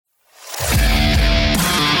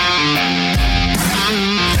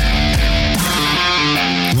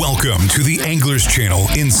to the Anglers Channel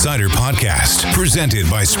Insider Podcast, presented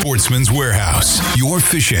by Sportsman's Warehouse, your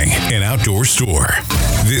fishing and outdoor store.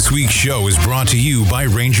 This week's show is brought to you by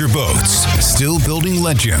Ranger Boats, still building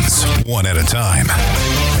legends, one at a time.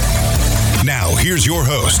 Now, here's your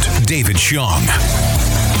host, David Xiong.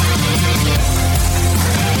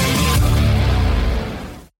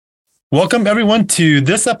 Welcome, everyone, to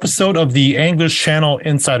this episode of the Anglers Channel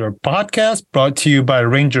Insider Podcast, brought to you by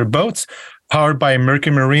Ranger Boats, powered by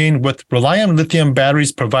Mercury Marine, with Reliant lithium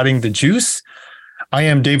batteries providing the juice. I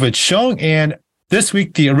am David Xiong, and this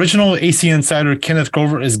week, the original AC Insider, Kenneth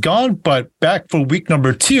Grover, is gone, but back for week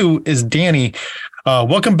number 2 is Danny.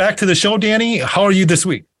 Welcome back to the show, Danny. How are you this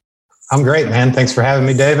week? I'm great, man. Thanks for having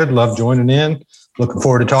me, David. Love joining in. Looking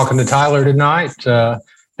forward to talking to Tyler tonight.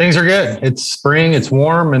 Things are good. It's spring, it's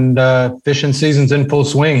warm, and fishing season's in full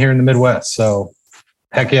swing here in the Midwest. So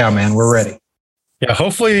heck yeah, man, we're ready. Yeah,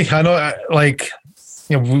 hopefully. I know,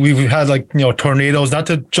 we've had tornadoes, not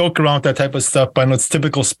to joke around with that type of stuff, but I know it's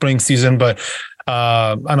typical spring season, but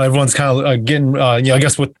I know everyone's kind of getting, I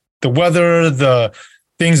guess with the weather, the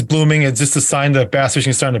things blooming, it's just a sign that bass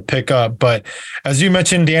fishing is starting to pick up. But as you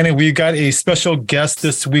mentioned, Danny, we got a special guest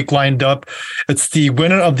this week lined up. It's the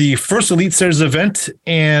winner of the first Elite Series event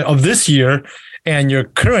of this year and your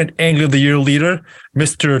current Angler of the Year leader,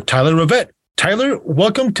 Mr. Tyler Rivet. Tyler,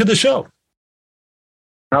 welcome to the show.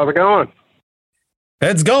 How's it going?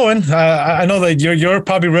 It's going. I know that you're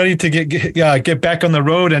probably ready to get back on the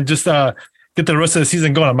road and just get the rest of the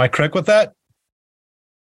season going. Am I correct with that?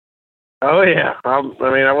 Oh, yeah.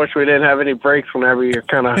 I wish we didn't have any breaks whenever you're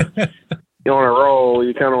kind of you're on a roll.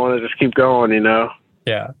 You kind of want to just keep going,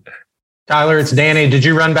 Yeah. Tyler, it's Danny. Did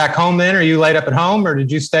you run back home then? Are you laid up at home, or did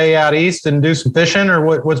you stay out east and do some fishing,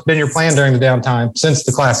 or what's been your plan during the downtime since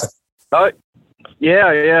the Classic?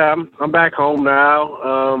 Yeah. I'm back home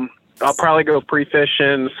now. I'll probably go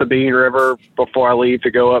pre-fishing Sabine River before I leave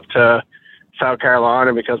to go up to South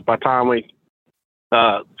Carolina, because by the time we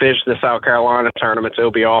fish the South Carolina tournaments,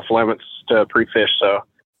 it'll be off limits to pre-fish. So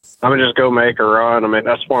I'm going to just go make a run.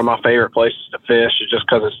 That's one of my favorite places to fish, is just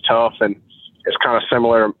because it's tough and it's kind of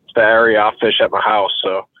similar to the area I fish at my house.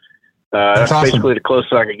 So that's awesome. Basically the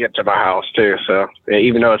closest I could get to my house too. So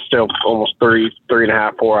even though it's still almost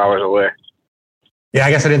 3.5, 4 hours away. Yeah, I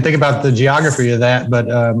guess I didn't think about the geography of that, but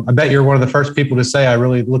I bet you're one of the first people to say, I'm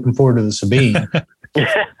really looking forward to the Sabine.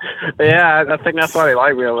 Yeah, I think that's why they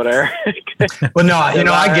like me over there. Well, no,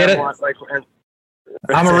 I get it.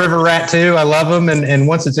 I'm a river rat too. I love them, and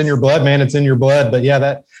once it's in your blood, man, it's in your blood. But yeah,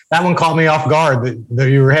 that one caught me off guard that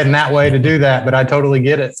you were heading that way to do that. But I totally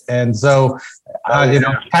get it, and so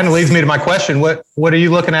kind of leads me to my question: What are you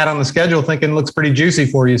looking at on the schedule? Thinking looks pretty juicy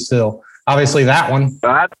for you still. Obviously, that one.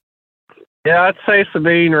 I'd say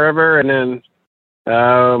Sabine River, and then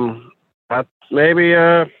maybe.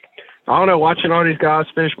 I don't know, watching all these guys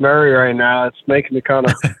fish Murray right now, it's making me kind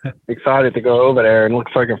of excited to go over there, and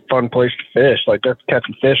looks like a fun place to fish. Like, they're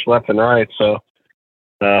catching fish left and right. So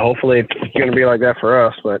hopefully it's going to be like that for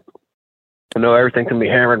us. But I know everything can be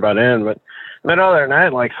hammered by then. But other than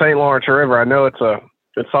that, like St. Lawrence River, I know it's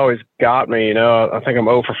always got me. I think I'm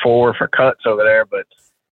 0 for 4 for cuts over there. But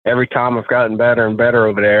every time I've gotten better and better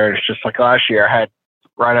over there. And it's just like last year I had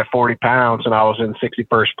right at 40 pounds and I was in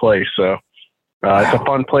 61st place. So it's a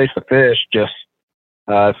fun place to fish. Just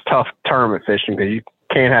it's tough tournament fishing because you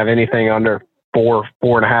can't have anything under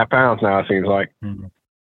 4.5 pounds now, it seems like. Mm-hmm.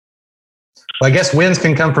 Well, I guess wins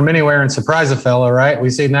can come from anywhere and surprise a fella, right?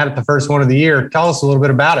 We've seen that at the first one of the year. Tell us a little bit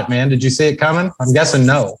about it, man. Did you see it coming? I'm guessing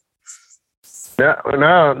no. Yeah,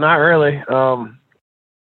 no, not really.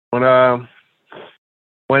 When the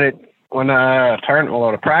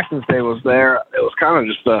practice day was there, it was kind of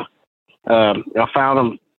just I found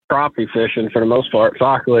them crappie fishing for the most part,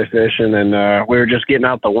 sockeye fishing, and we were just getting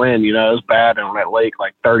out the wind. It was bad on that lake,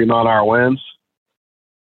 like 30-mile-an-hour winds,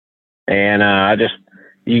 and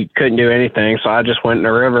you couldn't do anything. So I just went in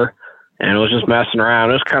the river and was just messing around.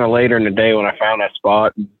 It was kind of later in the day when I found that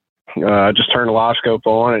spot. I just turned the live scope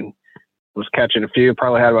on and was catching a few.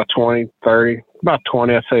 Probably had about 20,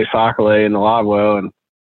 I'd say, sockeye in the live well, and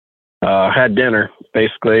had dinner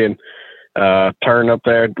basically, and turned up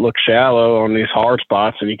there, looked shallow on these hard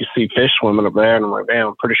spots, and you could see fish swimming up there. And I'm like, man,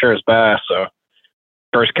 I'm pretty sure it's bass. So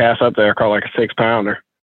first cast up there, caught like a 6-pounder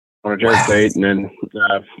on a jerk bait, and then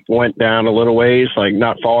went down a little ways, like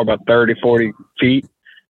not far, about 30, 40 feet,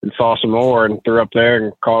 and saw some more and threw up there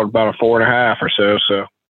and caught about a 4.5 or so. So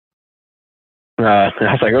I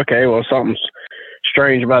was like, okay, well, something's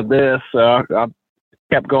strange about this. So I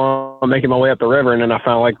kept going, making my way up the river, and then I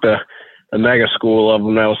found like the mega school of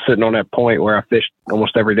them that was sitting on that point where I fished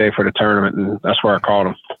almost every day for the tournament, and that's where I caught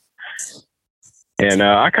them. And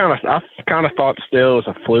I kind of thought still it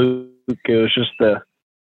was a fluke. It was just the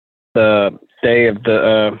day of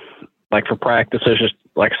the like for practice. It was just,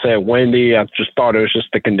 like I said, windy. I just thought it was just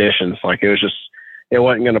the conditions. Like it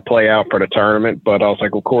wasn't going to play out for the tournament. But I was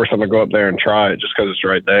like, of course I'm gonna go up there and try it just because it's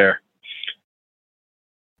right there.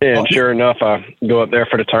 And sure enough, I go up there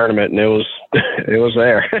for the tournament, and it was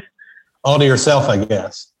there. All to yourself, I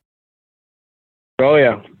guess. Oh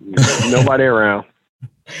yeah, nobody around.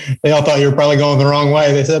 They all thought you were probably going the wrong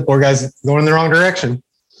way. They said, "Poor guy's going in the wrong direction."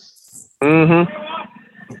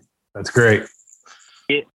 Mm-hmm. That's great.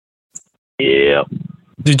 Yeah.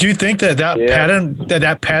 Did you think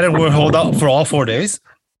that pattern would hold up for all 4 days?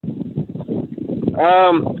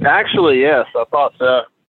 Actually, yes. I thought so.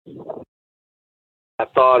 I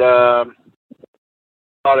thought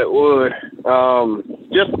it would.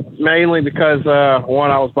 Just mainly because one,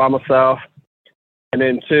 I was by myself, and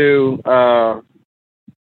then two,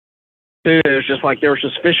 it was just like there was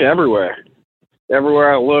just fish everywhere.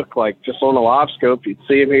 Everywhere I looked, like just on the live scope, you'd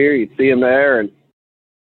see them here, you'd see them there, and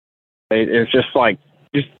it's just like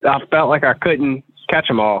I felt like I couldn't catch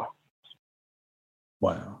them all.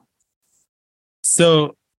 Wow.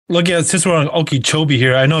 So, since we're on Okeechobee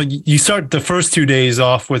here, I know you start the first 2 days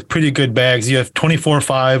off with pretty good bags. You have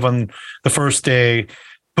 24.5 on the first day,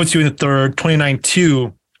 puts you in the third,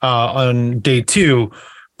 29.2 on day 2,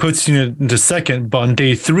 puts you in the second. But on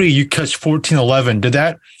day 3, you catch 14.11.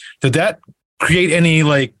 Did that create any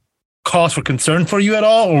like cause for concern for you at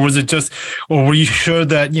all, or was it just, or were you sure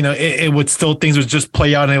that it would still, things would just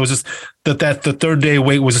play out and it was just that the third day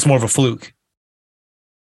wait was just more of a fluke?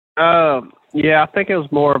 Yeah, I think it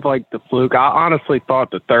was more of like the fluke. I honestly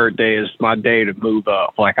thought the third day is my day to move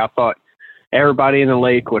up. Like I thought everybody in the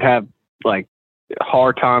lake would have like a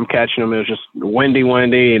hard time catching them. It was just windy,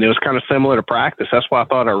 and it was kind of similar to practice. That's why I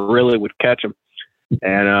thought I really would catch them.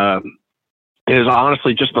 And it was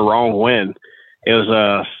honestly just the wrong wind. It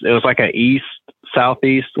was like a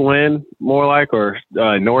southeast wind, more like, or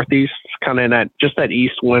northeast, kind of in that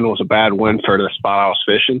east wind was a bad wind for the spot I was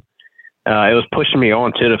fishing. It was pushing me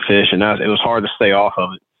onto the fish, and it was hard to stay off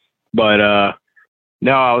of it. But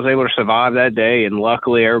no, I was able to survive that day, and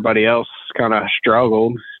luckily everybody else kind of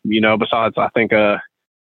struggled. Besides I think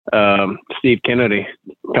Steve Kennedy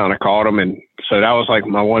kind of caught him, and so that was like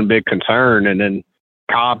my one big concern. And then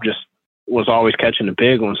Cobb just was always catching the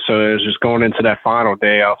big ones, so it was just going into that final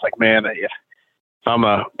day. I was like, man, if I'm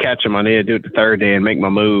gonna catch him, I need to do it the third day and make my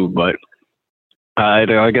move. But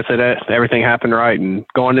like I said, everything happened right. And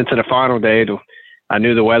going into the final day, I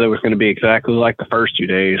knew the weather was going to be exactly like the first 2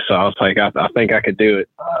 days. So I was like, I think I could do it.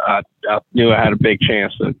 I knew I had a big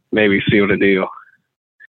chance to maybe seal the deal.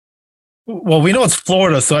 Well, we know it's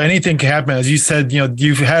Florida, so anything can happen. As you said,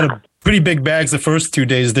 you've had a pretty big bags the first 2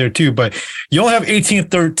 days there too, but you only have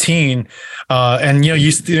 18-13, and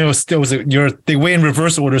they weigh in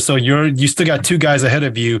reverse order, so you still got 2 guys ahead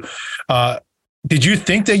of you. Did you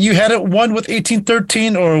think that you had it won with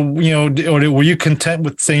 18-13, or were you content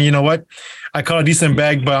with saying, you know what, I caught a decent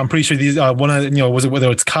bag, but I'm pretty sure these was it whether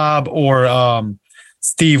it's Cobb or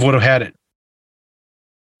Steve would have had it?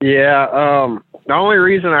 Yeah, the only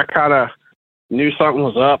reason I kind of knew something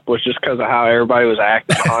was up was just because of how everybody was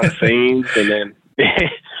acting behind the scenes, and then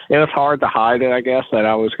it was hard to hide it, I guess, that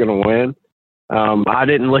I was going to win. I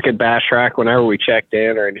didn't look at Bass Track whenever we checked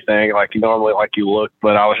in or anything, like normally like you look,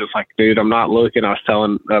 but I was just like, dude, I'm not looking. I was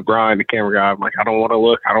telling Brian, the camera guy, I'm like, I don't want to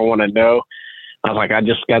look. I don't want to know. I was like, I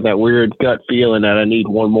just got that weird gut feeling that I need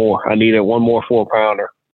one more. I needed one more 4-pounder.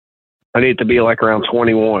 I need to be like around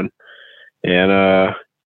 21. And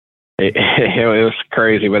it was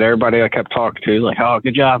crazy, but everybody I kept talking to was like, oh,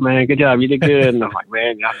 good job, man. Good job. You did good. And I'm like,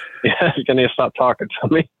 man, you're going to stop talking to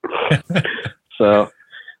me. So,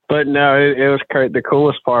 but no, it was great. The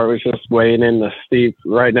coolest part was just weighing in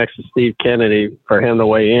right next to Steve Kennedy for him to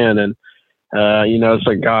weigh in. And, it's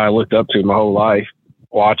a guy I looked up to my whole life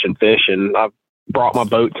watching fish. And I've brought my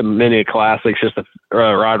boat to many classics just to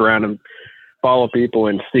ride around and follow people.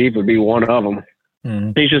 And Steve would be one of them.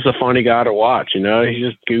 Mm. He's just a funny guy to watch, he's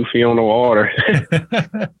just goofy on the water.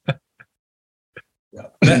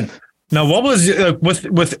 Now, what was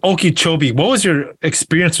with Okeechobee? What was your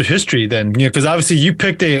experience with history then? Because obviously you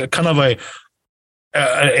picked a kind of a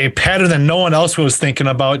pattern that no one else was thinking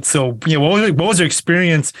about. So, what was your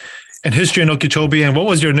experience in history in Okeechobee, and what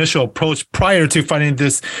was your initial approach prior to finding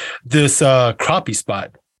this crappie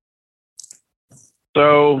spot?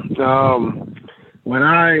 So,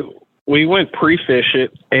 we went pre-fish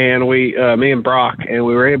it, and me and Brock, and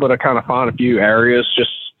we were able to kind of find a few areas,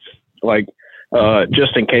 just like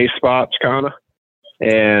just in case spots, kind of.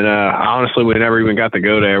 And honestly, we never even got to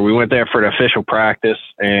go there. We went there for the official practice,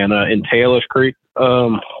 and in Taylor's Creek,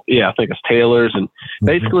 Yeah, I think it's Taylor's and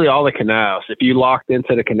basically all the canals. If you locked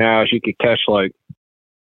into the canals, you could catch like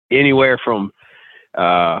anywhere from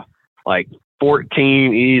like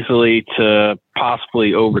 14 easily to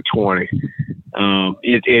possibly over 20.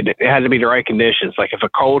 It had to be the right conditions. Like if a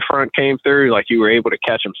cold front came through, like you were able to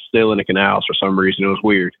catch them still in the canals for some reason. It was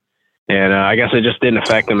weird. And I guess it just didn't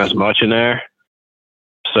affect them as much in there.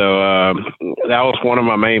 So that was one of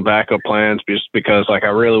my main backup plans, just because like I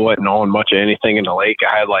really wasn't on much of anything in the lake.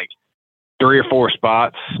 I had like 3 or 4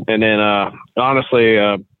 spots, and then honestly,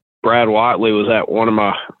 Brad Watley was at one of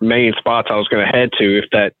my main spots I was going to head to if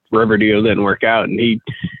that river deal didn't work out, and he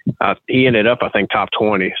ended up I think top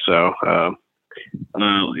 20. So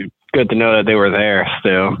good to know that they were there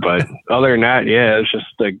still. But other than that, yeah, it's just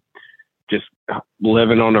like just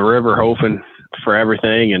living on the river, hoping for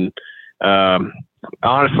everything. And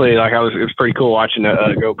honestly, like it was pretty cool watching a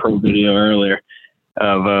GoPro video earlier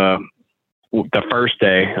of the first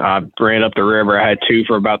day. I ran up the river. I had 2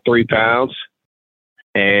 for about 3 pounds,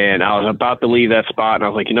 and I was about to leave that spot, and I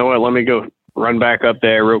was like, you know what? Let me go run back up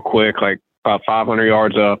there real quick, like about 500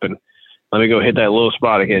 yards up, and let me go hit that little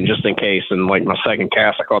spot again just in case. And like my second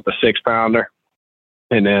cast, I caught the 6-pounder,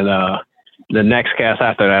 and then the next cast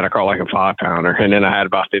after that, I caught like a 5-pounder, and then I had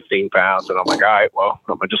about 15 pounds, and I'm like, all right, well,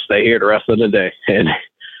 I'm gonna just stay here the rest of the day. And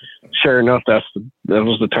sure enough, that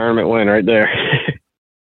was the tournament win right there.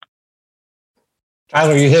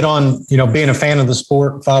 Tyler, you hit on, being a fan of the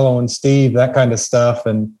sport, following Steve, that kind of stuff,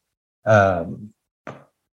 and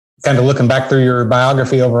kind of looking back through your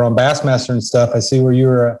biography over on Bassmaster and stuff. I see where you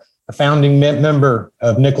were a founding member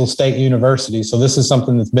of Nicholls State University. So this is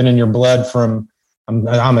something that's been in your blood from,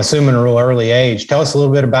 I'm assuming, a real early age. Tell us a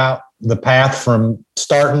little bit about the path from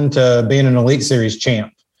starting to being an Elite Series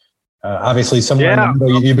champ. Obviously, somewhere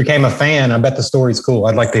you became a fan. I bet the story's cool.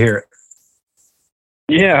 I'd like to hear it.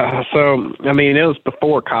 Yeah. So, I mean, it was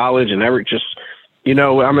before college and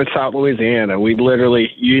I'm in South Louisiana. We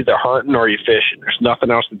literally, you either hunting or you fishing. There's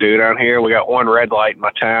nothing else to do down here. We got one red light in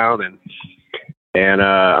my town, and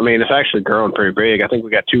I mean, it's actually growing pretty big. I think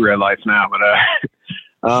we got 2 red lights now, but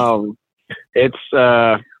it's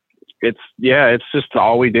just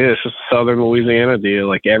all we do. It's just a Southern Louisiana deal.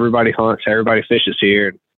 Like everybody hunts, everybody fishes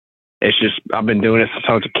here. It's just, I've been doing it since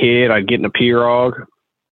I was a kid. I'd get in a pirogue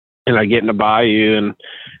and I'd get in the bayou and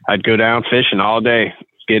I'd go down fishing all day.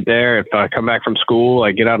 Get there. If I come back from school,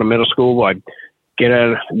 I'd get out of middle school, I'd get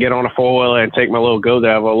on a 4-wheeler and take my little Go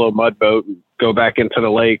Devil, a little mud boat, and go back into the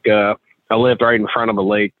lake. I lived right in front of a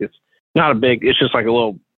lake. It's not a big, it's just like a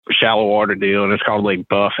little shallow water deal, and it's called Lake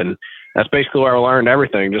Buff. And that's basically where I learned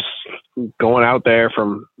everything, just going out there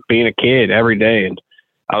from being a kid every day. And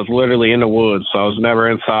I was literally in the woods, so I was never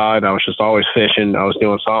inside. I was just always fishing. I was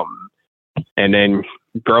doing something. And then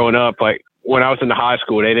growing up, like when I was in the high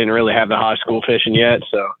school, they didn't really have the high school fishing yet.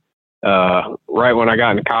 So right when I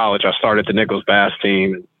got into college, I started the Nicholls Bass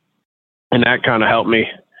team. And that kind of helped me.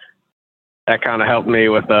 That kind of helped me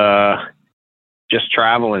with just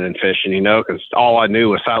traveling and fishing, because all I knew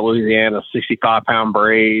was South Louisiana, 65-pound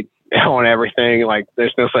braid on everything. Like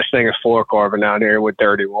there's no such thing as fluorocarbon down here with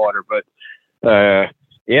dirty water. But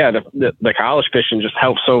the college fishing just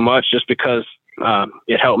helped so much, just because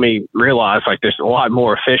it helped me realize like there's a lot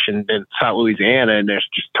more fishing in South Louisiana, and there's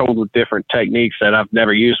just totally different techniques that I've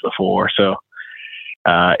never used before. So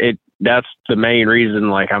that's the main reason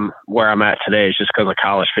like I'm where I'm at today, is just because of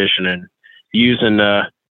college fishing and using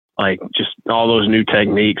like just all those new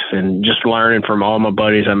techniques and just learning from all my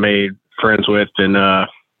buddies I made friends with in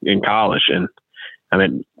college. And I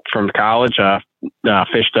mean, from college, I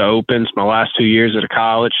fished the Opens my last 2 years at a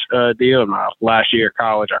college deal. And my last year of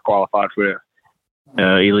college, I qualified for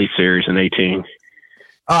the Elite Series in 18.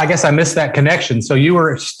 Oh, I guess I missed that connection. So you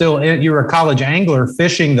were you were a college angler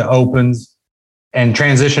fishing the Opens and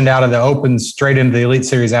transitioned out of the Opens straight into the Elite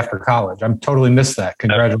Series after college. I'm totally missed that.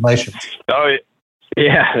 Congratulations. Oh,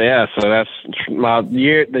 yeah. So that's my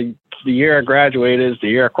year. The year I graduated is the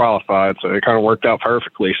year I qualified. So it kind of worked out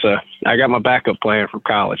perfectly. So I got my backup plan from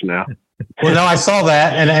college now. Well, no, I saw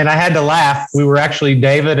that and I had to laugh. We were actually,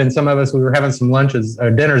 David and some of us, we were having some lunches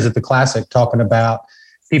or dinners at the Classic talking about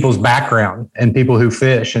people's background and people who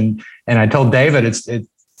fish. And I told David, it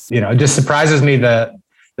just surprises me that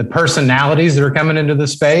the personalities that are coming into the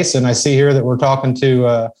space. And I see here that we're talking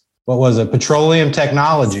to, petroleum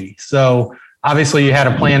technology. So obviously you had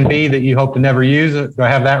a plan B that you hope to never use it. Do I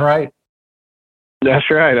have that right? That's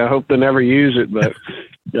right. I hope to never use it, but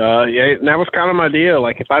that was kind of my deal.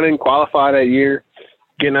 Like if I didn't qualify that year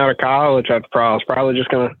getting out of college, I was probably just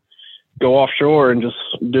going to go offshore and just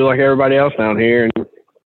do like everybody else down here.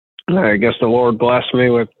 And I guess the Lord blessed me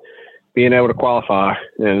with being able to qualify.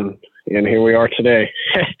 And and here we are today.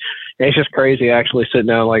 It's just crazy actually sitting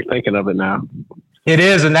down like thinking of it now. It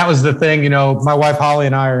is, and that was the thing. My wife Holly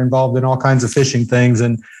and I are involved in all kinds of fishing things,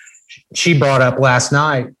 and she brought up last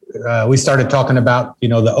night. We started talking about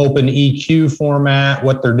the open EQ format,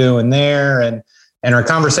 what they're doing there, and our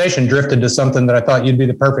conversation drifted to something that I thought you'd be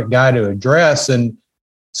the perfect guy to address. And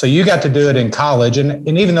so you got to do it in college, and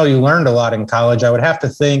even though you learned a lot in college, I would have to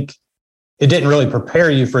think it didn't really prepare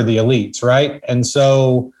you for the elites, right? And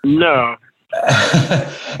so no.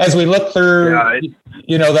 As we look through,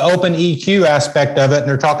 the open EQ aspect of it, and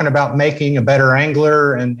they're talking about making a better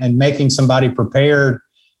angler and making somebody prepared.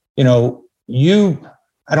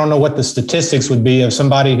 I don't know what the statistics would be of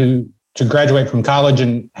somebody who to graduate from college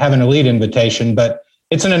and have an elite invitation, but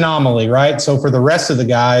it's an anomaly, right? So for the rest of the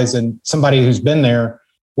guys and somebody who's been there,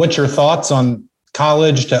 what's your thoughts on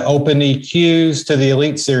college to open EQs to the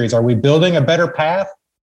elite series? Are we building a better path,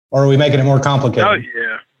 or are we making it more complicated? Oh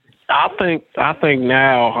yeah. I think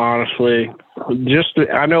now, honestly,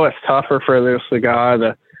 I know it's tougher for the guy,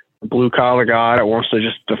 the blue collar guy that wants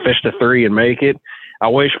to fish the three and make it. I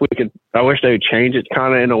wish they would change it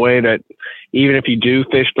kind of in a way that even if you do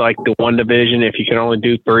fish like the one division, if you can only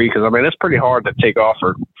do three, because it's pretty hard to take off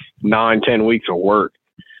for 9-10 weeks of work.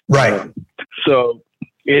 Right. So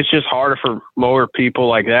it's just harder for more people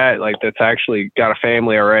like that, like that's actually got a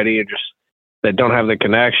family already and just that don't have the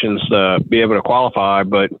connections to be able to qualify.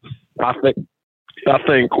 But I think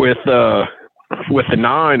with the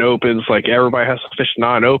 9 opens, like everybody has to fish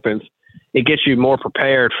 9 opens, it gets you more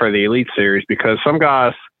prepared for the elite series, because some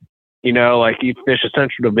guys, like you fish a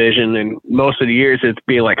central division and most of the years it's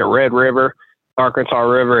be like a Red River, Arkansas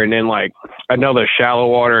River, and then like another shallow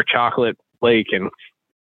water chocolate lake, and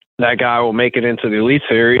that guy will make it into the elite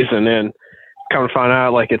series, and then come to find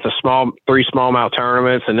out like it's a 3 smallmouth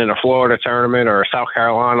tournaments and then a Florida tournament or a South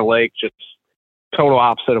Carolina lake, just total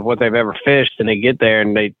opposite of what they've ever fished, and they get there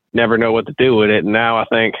and they never know what to do with it. And now I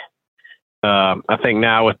think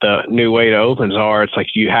now with the new way the opens are, it's like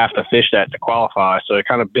you have to fish that to qualify. So it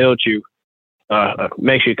kind of builds you,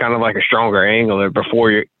 makes you kind of like a stronger angler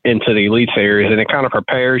before you're into the elite series, and it kind of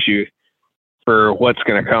prepares you for what's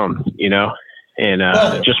going to come, and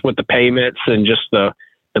just with the payments and just the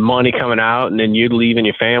money coming out, and then you leaving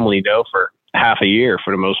your family, for half a year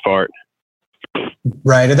for the most part.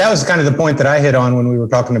 Right. And that was kind of the point that I hit on when we were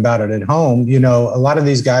talking about it at home. A lot of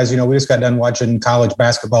these guys, we just got done watching college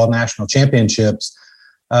basketball national championships.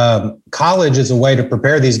 College is a way to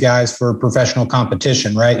prepare these guys for professional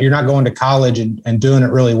competition, right? You're not going to college and doing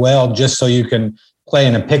it really well just so you can play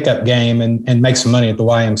in a pickup game and make some money at the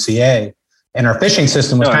YMCA. And our fishing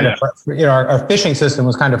system was our fishing system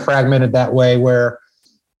was kind of fragmented that way, where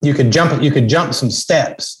you could jump some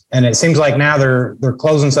steps. And it seems like now they're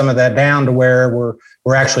closing some of that down to where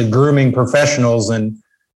we're actually grooming professionals. And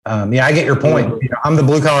I get your point. I'm the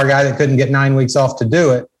blue collar guy that couldn't get 9 weeks off to do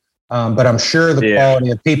it. But I'm sure the quality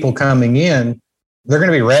of people coming in, they're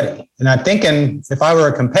going to be ready. And I'm thinking, if I were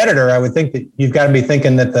a competitor, I would think that you've got to be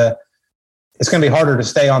thinking that it's going to be harder to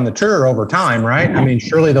stay on the tour over time, right?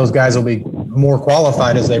 Surely those guys will be more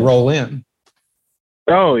qualified as they roll in.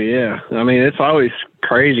 Oh yeah. It's always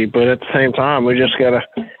crazy, but at the same time, we just got to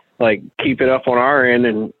keep it up on our end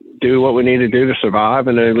and do what we need to do to survive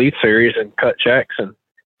in the elite series and cut checks and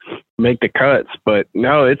make the cuts. But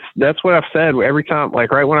no, that's what I've said every time,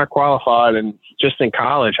 right when I qualified and just in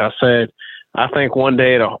college, I said, I think one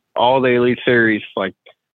day all the elite series,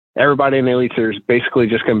 everybody in the elite series basically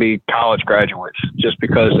just going to be college graduates, just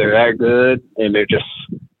because they're that good and they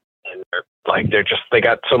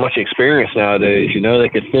got so much experience nowadays. They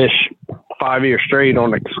could fish 5 years straight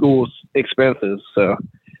on the school's expenses. So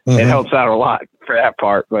it helps out a lot for that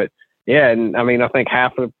part. But yeah, and I think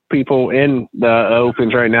half of the people in the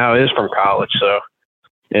opens right now is from college. So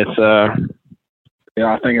it's, I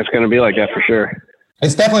think it's going to be like that for sure.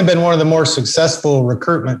 It's definitely been one of the more successful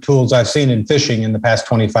recruitment tools I've seen in fishing in the past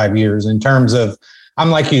 25 years, in terms of, I'm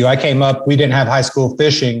like you, I came up, we didn't have high school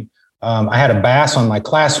fishing. I had a bass on my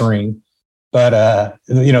class ring, but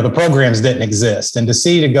the programs didn't exist. And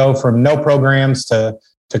to go from no programs to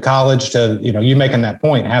college to, you making that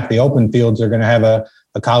point, half the open fields are going to have a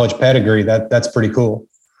college pedigree. That's pretty cool.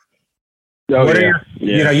 Oh,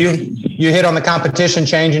 you hit on the competition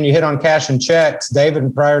change and you hit on cash and checks.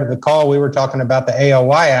 David, prior to the call, we were talking about the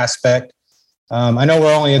AOY aspect. I know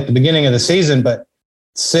we're only at the beginning of the season, but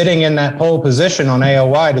sitting in that pole position on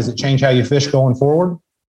AOY, does it change how you fish going forward?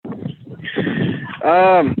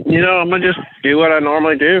 I'm going to just do what I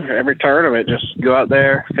normally do every tournament. Just go out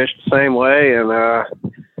there, fish the same way, and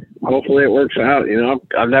hopefully it works out.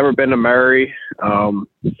 I've never been to Murray,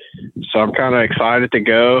 so I'm kind of excited to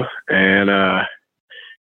go. And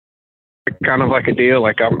kind of like a deal.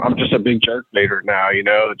 Like I'm just a big jerk baiter now, you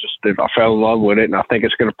know. Just if I fell in love with it, and I think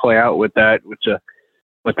it's going to play out with that, with the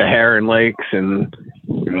Heron Lakes, and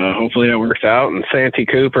hopefully that works out. And Santee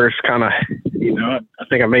Cooper's kind of, you know, I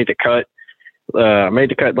think I made the cut. I made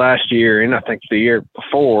the cut last year, and I think the year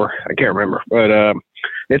before, I can't remember. But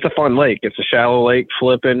it's a fun lake. It's a shallow lake,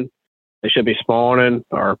 flipping. They should be spawning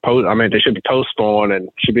they should be post spawn, and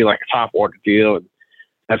should be like a top water deal. And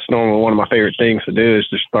that's normally one of my favorite things to do, is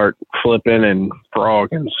to start flipping and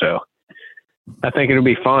frogging. So I think it'll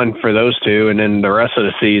be fun for those two. And then the rest of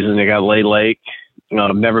the season, they got Lay Lake.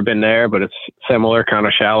 I've never been there, but it's similar kind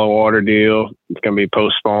of shallow water deal. It's going to be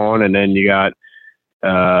post spawn. And then you got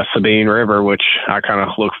Sabine River, which I kind of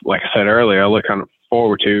look, like I said earlier, I look kind of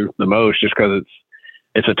forward to the most, just because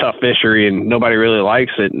it's a tough fishery and nobody really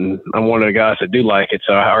likes it. And I'm one of the guys that do like it.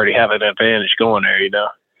 So I already have an advantage going there, you know.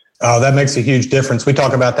 Oh, that makes a huge difference. We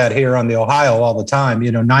talk about that here on the Ohio all the time.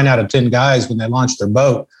 You know, 9 out of 10 guys, when they launch their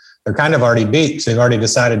boat, they're kind of already beat, because they've already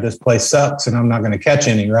decided this place sucks and I'm not going to catch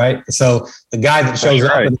any, right? So the guy that shows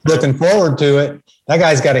up and is looking forward to it, that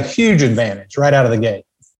guy's got a huge advantage right out of the gate.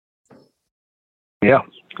 Yeah,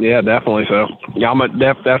 definitely. So yeah,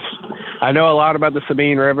 I know a lot about the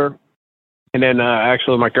Sabine River. And then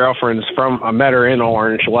actually my girlfriend's I met her in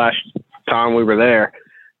Orange last time we were there.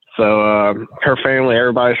 So her family,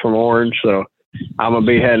 everybody's from Orange. So I'm going to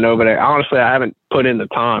be heading over there. Honestly, I haven't put in the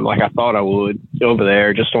time like I thought I would over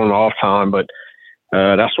there, just on the off time. But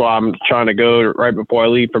that's why I'm trying to go right before I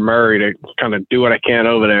leave for Murray, to kind of do what I can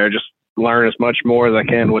over there, just learn as much more as I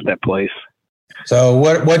can with that place. So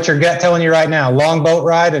what's your gut telling you right now? Long boat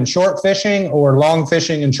ride and short fishing, or long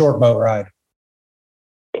fishing and short boat ride?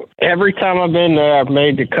 Every time I've been there, I've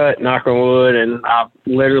made the cut, knock on wood, and I've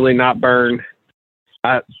literally not burned.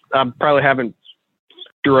 I probably haven't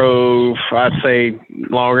drove, I'd say,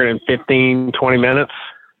 longer than 15, 20 minutes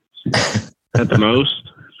at the most.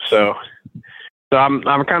 So I'm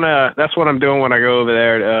kind of, that's what I'm doing when I go over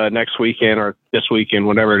there next weekend or this weekend,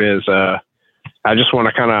 whatever it is. I just want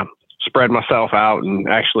to kind of spread myself out and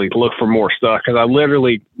actually look for more stuff, because I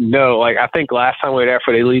literally know, like, I think last time we were there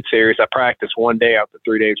for the Elite Series, I practiced one day out the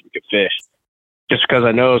 3 days we could fish, just because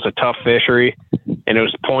I know it's a tough fishery, and it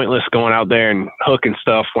was pointless going out there and hooking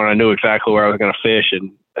stuff when I knew exactly where I was going to fish.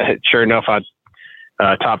 And sure enough, I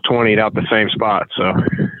top 20'd out the same spot. So,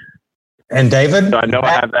 and David, so I know I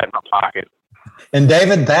have that in my pocket. And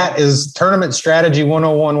David, that is tournament strategy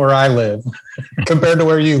 101 where I live compared to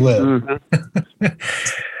where you live.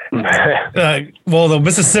 Mm-hmm. Well, the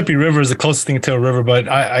Mississippi River is the closest thing to a river, but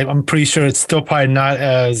I'm pretty sure it's still probably not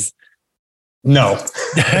as. No.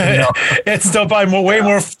 It's still probably way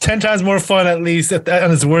more, 10 times more fun, at least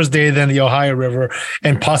on its worst day, than the Ohio River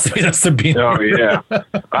and possibly the Sabine. Oh, yeah.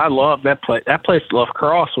 I love that place. That place, La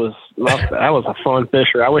Crosse, that was a fun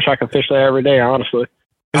fishery. I wish I could fish there every day, honestly.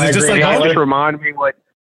 It reminded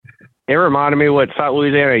me what South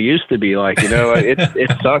Louisiana used to be like. You know,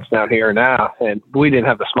 it sucks down here now, and we didn't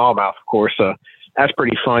have the smallmouth, of course. So that's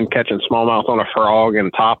pretty fun, catching smallmouth on a frog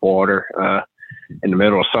in top water in the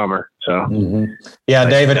middle of summer. So yeah,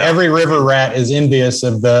 David, every river rat is envious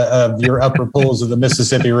of your upper pools of the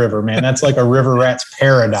Mississippi River, man. That's like a river rat's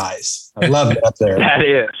paradise. I love it up there. That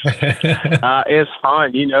is. It's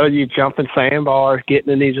fun. You know, you jump in sandbars,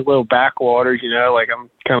 getting in these little backwaters, you know, like I'm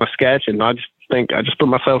kind of sketching. I just put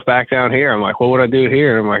myself back down here. I'm like, what would I do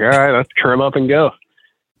here? And I'm like, all right, let's trim up and go.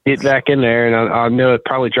 Get back in there, and I know it'd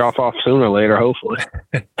probably drop off sooner or later, hopefully.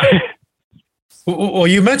 Well,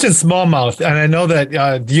 you mentioned smallmouth, and I know that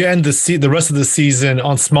you end the rest of the season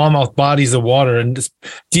on smallmouth bodies of water and just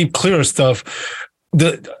deep, clear stuff.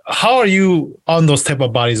 How are you on those type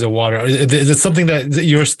of bodies of water? Is it something that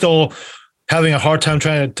you're still having a hard time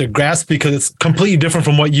trying to grasp, because it's completely different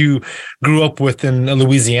from what you grew up with in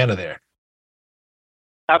Louisiana there?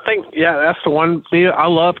 I think, yeah, that's the one thing. I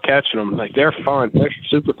love catching them. Like, they're fun. They're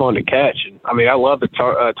super fun to catch. And I mean, I love the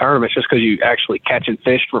tournaments just because you actually catching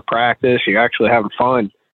fish for practice. You're actually having fun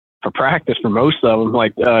for practice for most of them,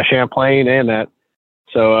 like Champlain and that.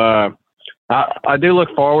 So I do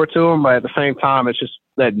look forward to them, but at the same time, it's just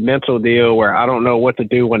that mental deal where I don't know what to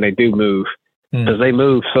do when they do move, because they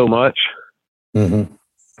move so much. Mm-hmm.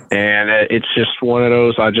 And it's just one of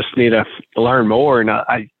those, I just need to learn more. And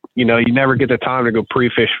you know, you never get the time to go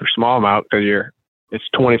pre-fish for smallmouth because it's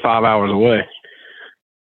 25 hours away.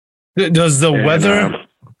 Does the weather?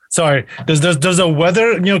 Does the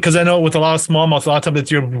weather? You know, because I know with a lot of smallmouth, a lot of times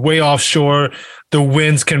if you're way offshore, the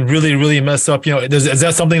winds can really, really mess up. You know, is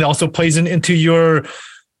that something that also plays into your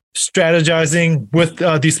strategizing with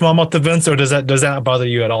these smallmouth events, or does that not bother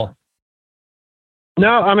you at all?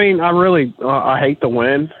 No, I mean, I really, I hate the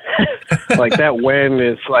wind. Like that wind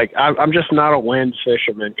is like, I'm just not a wind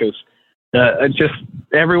fisherman because it just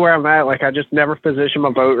everywhere I'm at, like I just never position my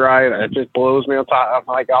boat right. It just blows me on top.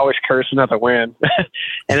 I'm like always cursing at the wind.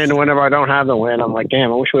 And then whenever I don't have the wind, I'm like,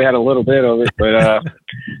 damn, I wish we had a little bit of it. But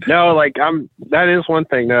no, like that is one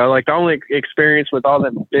thing though. Like the only experience with all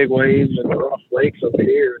the big waves and the rough lakes over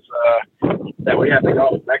here is that we have the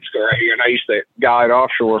Gulf of Mexico right here. And I used to guide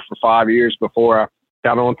offshore for 5 years before I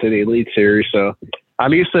got onto the Elite Series. So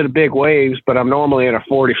I'm used to the big waves, but I'm normally in a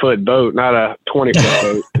 40-foot boat, not a 20-foot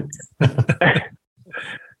boat.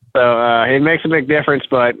 So it makes a big difference.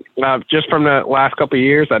 But just from the last couple of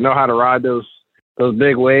years, I know how to ride those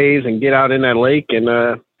big waves and get out in that lake. And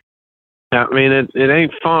I mean, it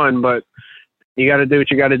ain't fun, but you got to do what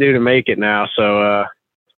you got to do to make it now. So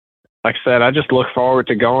like I said, I just look forward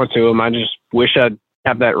to going to them. I just wish I'd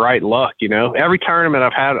have that right luck. You know, every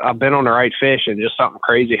tournament I've been on the right fish and just something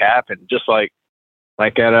crazy happened. Just like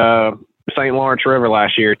at St. Lawrence River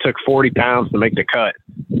last year, it took 40 pounds to make the cut.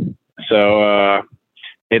 So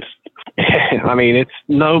it's, I mean, it's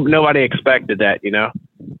nobody expected that, you know.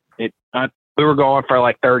 We were going for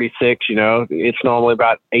like 36, you know. It's normally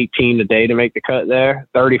about 18 a day to make the cut there,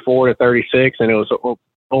 34 to 36, and it was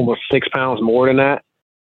almost 6 pounds more than that.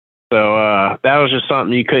 So that was just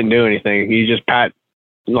something you couldn't do anything. You just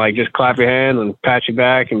just clap your hands and pat your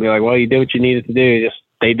back and be like, well, you did what you needed to do.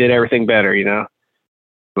 They did everything better, you know.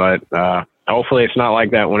 But hopefully it's not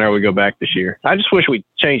like that whenever we go back this year. I just wish we'd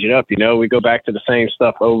change it up, you know. We go back to the same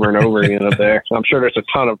stuff over and over again up there. So I'm sure there's a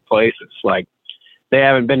ton of places. Like they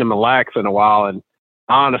haven't been to Mille Lacs in a while, and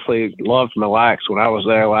I honestly loved Mille Lacs when I was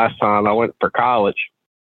there last time. I went for college.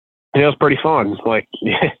 And it was pretty fun. Like,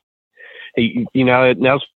 you know, that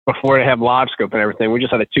was before they have live scope and everything. We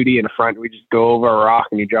just had a 2D in the front. We just go over a rock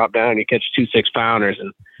and you drop down and you catch 2 6-pounders.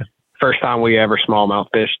 And first time we ever smallmouth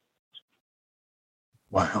fished.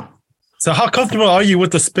 Wow. So how comfortable are you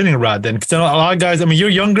with the spinning rod then? Because a lot of guys, I mean, you're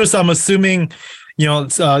younger, so I'm assuming, you know,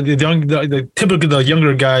 typically the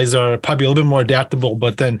younger guys are probably a little bit more adaptable.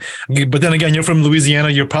 But then again, you're from Louisiana.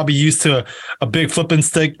 You're probably used to a big flipping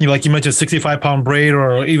stick, like you mentioned, 65-pound braid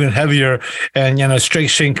or even heavier, and you know, straight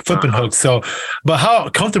shank flipping hook. So, but how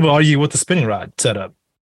comfortable are you with the spinning rod setup?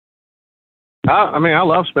 I mean, I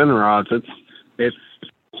love spinning rods. It's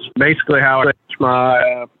basically how I catch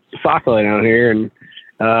my sockeye down here, and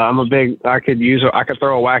I could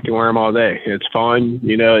throw a whacking worm all day. It's fun,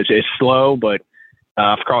 you know. It's slow, but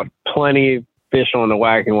I've caught plenty of fish on the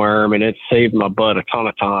whacking worm, and it's saved my butt a ton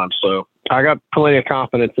of times. So I got plenty of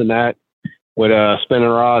confidence in that with spinning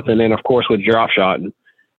rods, and then of course with drop shotting.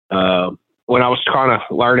 When I was kind of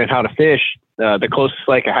learning how to fish, the closest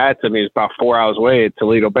lake I had to me is about 4 hours away at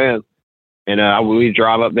Toledo Bend, and we'd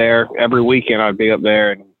drive up there every weekend. I'd be up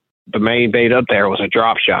there, and the main bait up there was a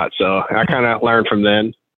drop shot. So I kind of learned from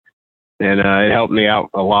then, and it helped me out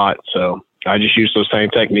a lot. So I just use those same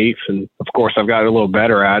techniques, and of course I've got a little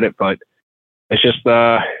better at it, but it's just,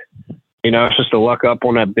 you know, it's just to luck up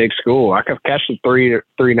on that big school. I could catch the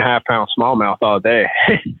 3.5 pound smallmouth all day.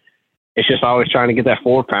 It's just always trying to get that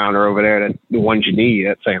 4-pounder over there, the ones you need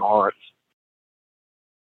at St. Lawrence.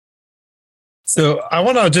 So I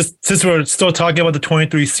want to just, since we're still talking about the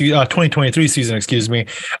 2023 season, excuse me,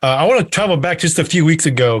 I want to travel back just a few weeks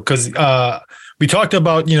ago because we talked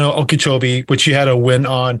about, you know, Okeechobee, which you had a win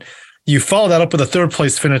on. You follow that up with a 3rd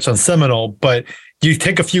place finish on Seminole, but you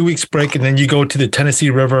take a few weeks break and then you go to the Tennessee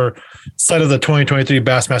River side of the 2023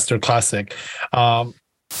 Bassmaster Classic. I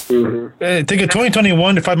think in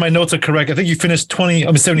 2021, if my notes are correct, I think you finished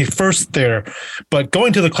 71st there. But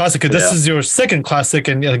going to the Classic, this is your second Classic,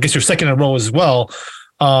 and I guess your second in a row as well.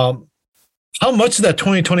 How much did that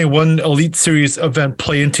 2021 Elite Series event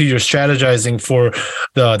play into your strategizing for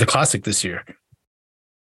the Classic this year?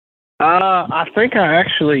 I think I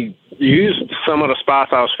actually used some of the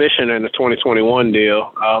spots I was fishing in the 2021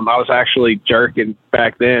 deal. I was actually jerking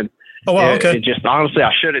back then. Oh wow! Okay. It just honestly,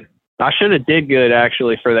 I should have did good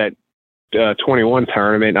actually for that 21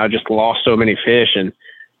 tournament. I just lost so many fish, and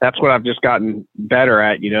that's what I've just gotten better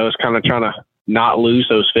at. You know, it's kind of trying to not lose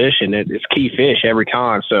those fish, and it's key fish every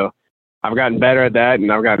time. So I've gotten better at that,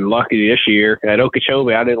 and I've gotten lucky this year. At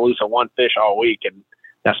Okeechobee, I didn't lose a one fish all week, and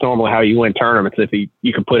that's normally how you win tournaments if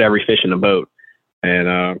you can put every fish in the boat.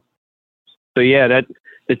 And so yeah, that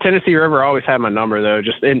the Tennessee River always had my number though.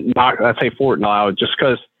 Just I'd say Fort Loud, just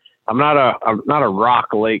because I'm not a rock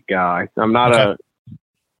lake guy. I'm not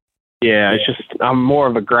it's just I'm more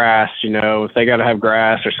of a grass. You know, if they got to have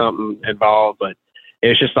grass or something involved, but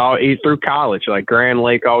it's just all through college. Like Grand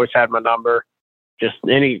Lake always had my number. Just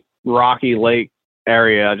any rocky lake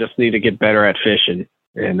area, I just need to get better at fishing.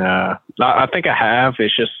 And I think I have.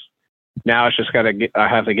 It's just now it's just I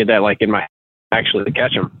have to get that like in my actually to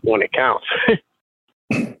catch them when it counts.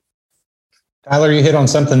 Tyler, you hit on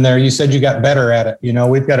something there. You said you got better at it. You know,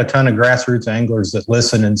 we've got a ton of grassroots anglers that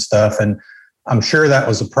listen and stuff, and I'm sure that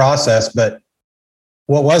was a process, but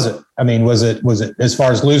what was it? I mean, was it as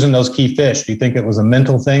far as losing those key fish? Do you think it was a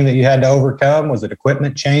mental thing that you had to overcome? Was it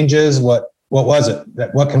equipment changes? What was it?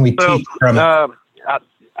 What can we teach from it?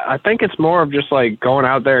 I think it's more of just like going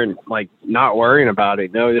out there and like not worrying about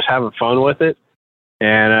it, you know, just having fun with it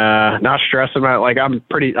and not stressing about it. Like I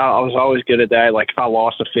was always good at that. Like if I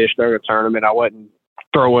lost a fish during a tournament, I wasn't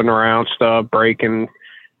throwing around stuff, breaking,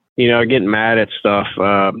 you know, getting mad at stuff.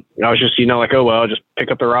 I was just, you know, like, oh, well, just pick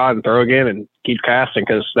up the rod and throw again and keep casting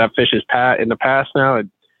because that fish is in the past now. It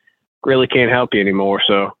really can't help you anymore.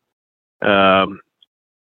 So that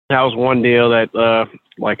was one deal that,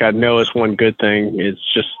 like, I know it's one good thing.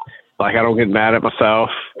 It's just like I don't get mad at myself.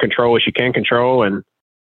 Control what you can control, and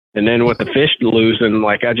then with the fish losing,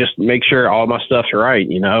 like I just make sure all my stuff's right.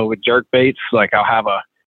 You know, with jerk baits, like I'll have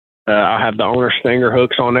the owner stinger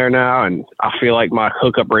hooks on there now, and I feel like my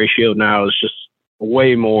hookup ratio now is just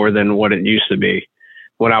way more than what it used to be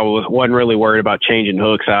when I wasn't really worried about changing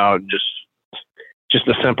hooks out, just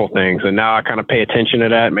the simple things. And now I kind of pay attention to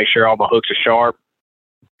that, make sure all my hooks are sharp,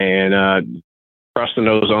 and trusting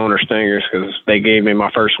those owner stingers because they gave me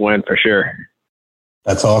my first win for sure.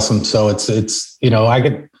 That's awesome. So it's you know,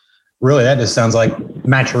 that just sounds like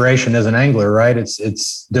maturation as an angler, right?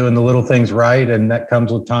 It's doing the little things right, and that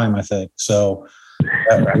comes with time, I think. So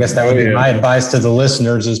I guess that would be my advice to the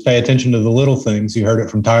listeners is pay attention to the little things. You heard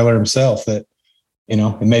it from Tyler himself that, you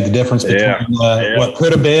know, it made the difference between what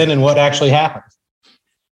could have been and what actually happened.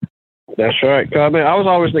 That's right. I mean, I was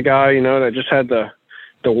always the guy, you know, that just had the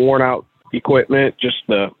worn out equipment, just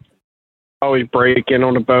always breaking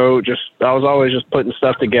on the boat. I was always just putting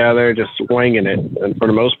stuff together, just winging it, and for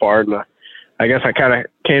the most part. And I guess I kind of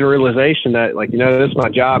came to realization that, like, you know, this is my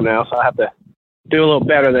job now, so I have to do a little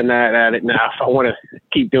better than that at it now if I want to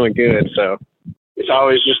keep doing good. So it's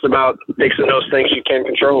always just about fixing those things you can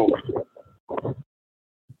control.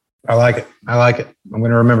 I like it. I'm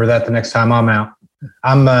going to remember that the next time I'm out.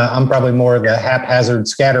 I'm probably more of the haphazard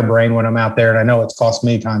scatterbrain when I'm out there, and I know it's cost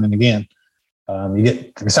me time and again. You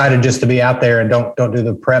get excited just to be out there and don't do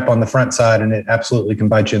the prep on the front side, and it absolutely can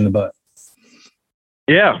bite you in the butt.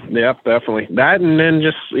 Yeah, definitely. That, and then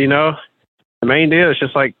just, you know, the main deal is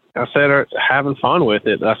just like I said, having fun with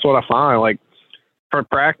it. That's what I find. Like for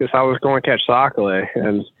practice, I was going to catch sac-a-lait,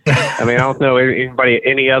 and I mean, I don't know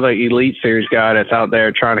any other Elite Series guy that's out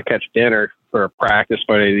there trying to catch dinner for practice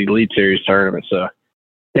for the Elite Series tournament. So,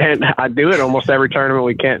 and I do it almost every tournament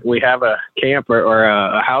we have a camp or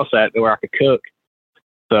a house at where I could cook.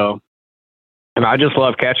 So, and I just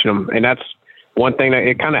love catching them. And that's one thing that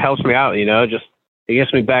it kind of helps me out, you know, just it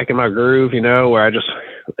gets me back in my groove, you know, where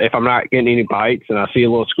if I'm not getting any bites and I see a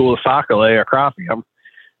little school of sac-a-lait or crappie, I'm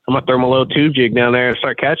going to throw my little tube jig down there and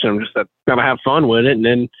start catching them just to kind of have fun with it. And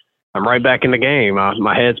then I'm right back in the game.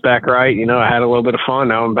 My head's back right. You know, I had a little bit of fun.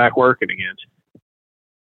 Now I'm back working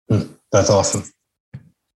again. That's awesome.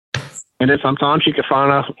 And then sometimes you can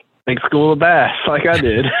find a big school of bass like I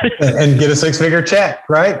did. And get a 6-figure check,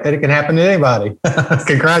 right? And it can happen to anybody.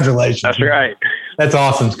 Congratulations. That's right. That's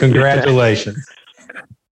awesome. Congratulations.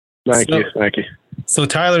 Thank you. So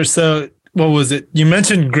Tyler, what was it? You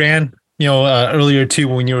mentioned Grand, you know, earlier too,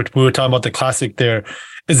 when we were talking about the Classic there.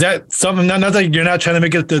 Is that something, not that you're not trying to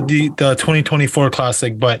make it the 2024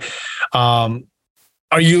 Classic, but are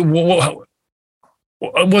you,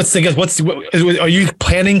 are you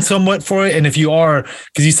planning somewhat for it? And if you are,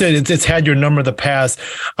 because you said it's had your number in the past,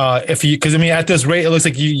 because I mean, at this rate, it looks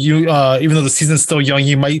like you even though the season's still young,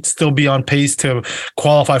 you might still be on pace to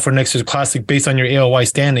qualify for next year's Classic based on your AOY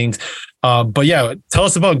standings. But yeah, tell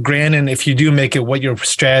us about Grand, and if you do make it, what your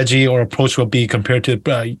strategy or approach will be compared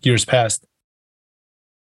to years past.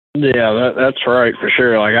 Yeah, that's right, for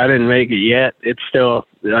sure. Like, I didn't make it yet. It's still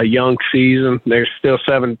a young season. There's still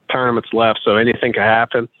 7 tournaments left, so anything can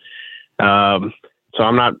happen. So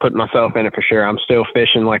I'm not putting myself in it for sure. I'm still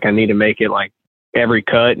fishing like I need to make it like every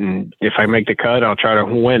cut, and if I make the cut, I'll try to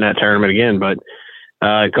win that tournament again. But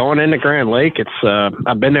going into Grand Lake, it's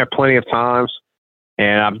I've been there plenty of times,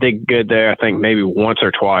 and I've did good there, I think maybe once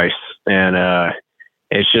or twice. And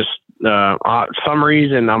it's just some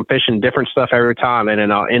reason I'm fishing different stuff every time, and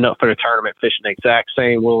then I'll end up for the tournament fishing the exact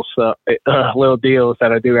same little stuff, little deals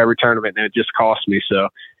that I do every tournament, and it just costs me. So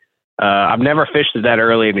I've never fished it that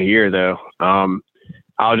early in the year, though.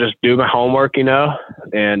 I'll just do my homework, you know,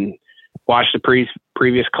 and watch the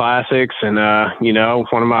previous classics. And,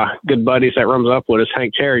 one of my good buddies that runs up with us,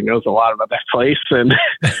 Hank Cherry, knows a lot about that place. And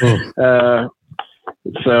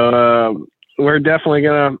so we're definitely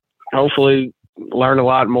going to hopefully learn a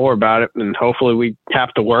lot more about it. And hopefully we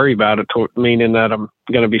have to worry about it, meaning that I'm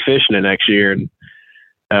going to be fishing it next year. And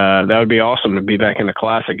that would be awesome to be back in the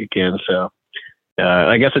classic again. So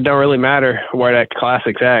I guess it don't really matter where that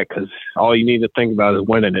classic's at, because all you need to think about is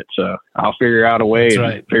winning it. So I'll figure out a way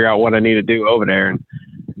and figure out what I need to do over there. And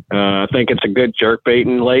I think it's a good jerk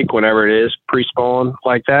baiting lake whenever it is pre-spawn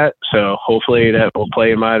like that. So hopefully that will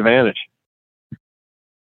play in my advantage.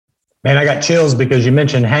 Man, I got chills because you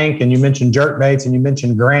mentioned Hank and you mentioned jerk baits and you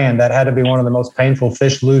mentioned Grand. That had to be one of the most painful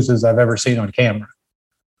fish loses I've ever seen on camera.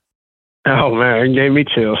 Oh man, it gave me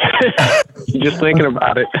chills. Just thinking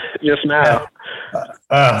about it just now.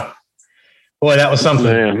 Boy, that was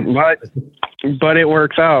something. Man, but it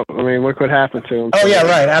works out. I mean, look what happened to him. Oh yeah,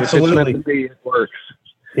 right. Absolutely. It works.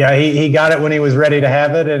 Yeah, he got it when he was ready to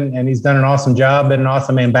have it, and he's done an awesome job, been an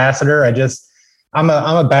awesome ambassador. I'm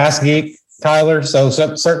a bass geek, Tyler, so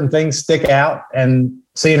certain things stick out, and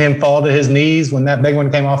seeing him fall to his knees when that big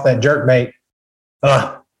one came off that jerk bait,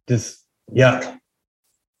 just yuck.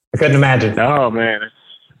 I couldn't imagine. Oh man,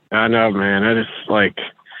 I know, man. That is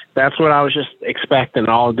that's what I was just expecting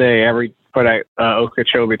all day, for that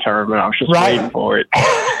Okeechobee tournament. I was just waiting for it.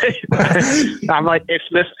 I'm like,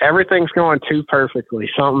 everything's going too perfectly.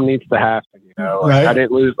 Something needs to happen, Right. I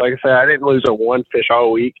didn't lose, like I said, I didn't lose a one fish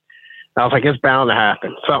all week. I was like, it's bound to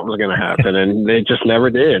happen. Something's going to happen, and it just never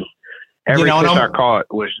did. Every fish I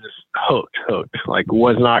caught was just hooked,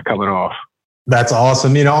 was not coming off. That's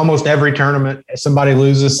awesome. Almost every tournament, somebody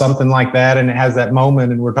loses something like that, and it has that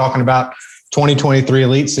moment. And we're talking about 2023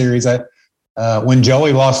 Elite Series. When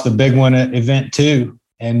Joey lost the big one at Event 2,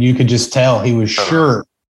 and you could just tell he was sure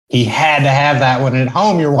he had to have that one. And at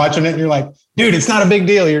home, you're watching it, and you're like, dude, it's not a big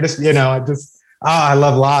deal. You're just, I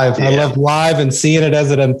love live. Yeah. I love live and seeing it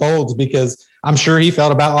as it unfolds, because I'm sure he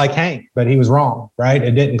felt about like Hank, but he was wrong, right?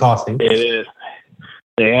 It didn't cost him. It is.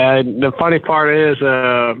 Yeah. The funny part is,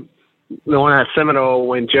 the one at Seminole,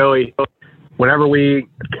 whenever we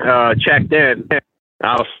checked in,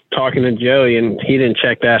 I was talking to Joey, and he didn't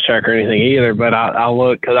check that track or anything either, but I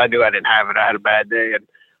looked, because I knew I didn't have it. I had a bad day, and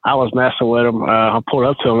I was messing with him. I pulled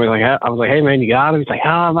up to him. I was like, hey, man, you got him? He's like,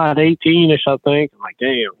 how about 18-ish, I think. I'm like,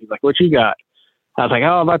 damn. He's like, what you got? I was like,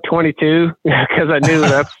 about 22, because I knew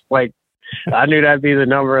I knew that'd be the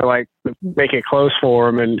number, make it close for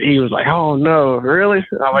him. And he was like, oh, no, really?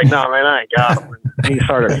 I'm like, no, man, I ain't got him. And he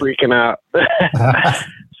started freaking out.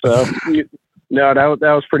 So, no, that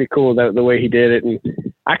was pretty cool, the way he did it. And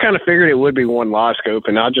I kind of figured it would be one live scope.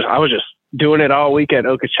 And I was just doing it all week at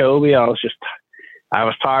Okeechobee. I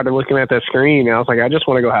was tired of looking at that screen. And I was like, I just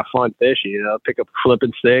want to go have fun fishing, pick up a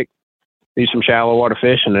flipping stick, do some shallow water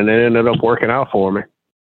fishing. And it ended up working out for me.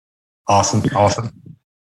 Awesome.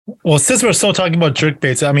 Well, since we're still talking about jerk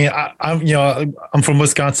baits, I mean, I'm from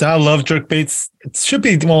Wisconsin. I love jerk baits. It should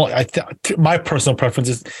be, my personal preference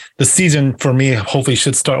is the season for me hopefully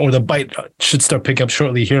should start, or the bite should start picking up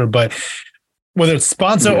shortly here. But whether it's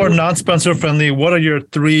sponsor or non-sponsor friendly, what are your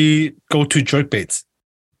 3 go-to jerk baits?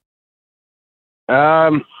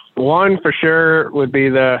 One for sure would be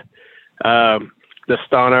the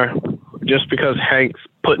Stunner, just because Hank's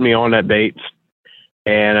put me on that bait,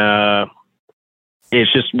 and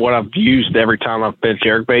it's just what I've used every time I've been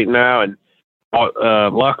jerk bait now. And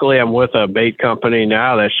luckily I'm with a bait company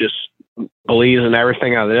now that's just believes in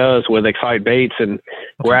everything I does with Excite Baits. And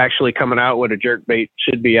we're actually coming out with a jerk bait,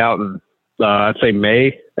 should be out in, I'd say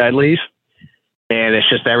May at least. And it's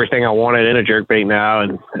just everything I wanted in a jerk bait now.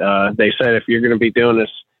 And they said, if you're going to be doing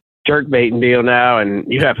this jerk baiting deal now and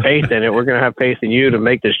you have faith in it, we're going to have faith in you to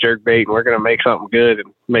make this jerk bait, and we're going to make something good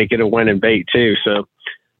and make it a winning bait too. So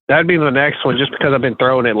that'd be the next one, just because I've been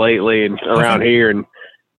throwing it lately and around here, and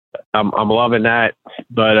I'm loving that.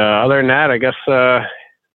 But other than that, I guess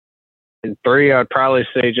in 3, I'd probably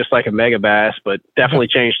say just like a mega bass, but definitely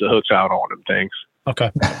change the hooks out on them things.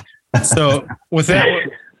 Okay. So with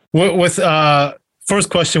that, first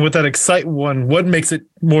question, with that Excite one, what makes it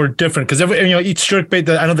more different? Because each jerk bait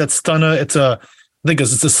that I know, that Stunner, I think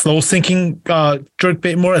it's a slow sinking jerk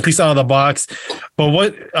bait more, at least out of the box. But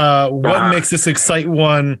what makes this Excite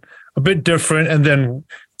one a bit different? And then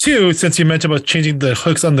 2, since you mentioned about changing the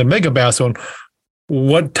hooks on the mega bass one,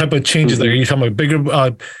 what type of changes? Are you talking about bigger,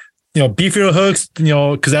 beefier hooks?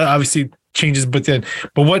 Because that obviously changes. But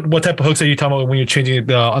what type of hooks are you talking about when you're changing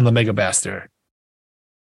it on the mega bass there?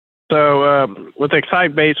 So with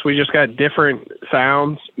Excite Baits, we just got different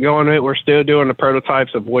sounds going with it. We're still doing the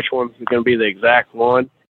prototypes of which one's going to be the exact one.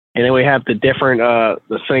 And then we have the different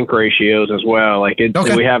the sink ratios as well. Like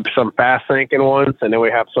we have some fast sinking ones, and then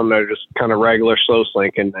we have some that are just kind of regular slow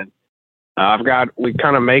sinking. And we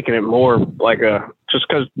kind of making it more like just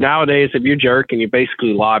because nowadays if you're jerking, you're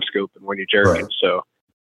basically live scoping when you're jerking. Right.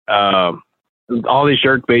 So all these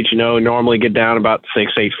jerk baits, normally get down about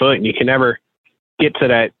 6-8 foot, and you can never get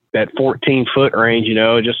to that 14 foot range.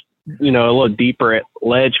 Just a little deeper at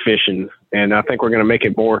ledge fishing. And I think we're going to make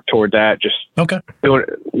it more toward that. Just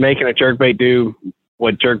making a jerkbait do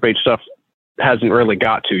what jerkbait stuff hasn't really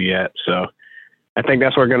got to yet. So I think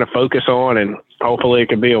that's what we're going to focus on, and hopefully it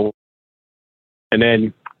could be and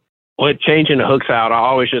then with changing the hooks out, I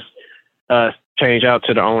always just change out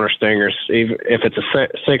to the owner stingers, even if it's a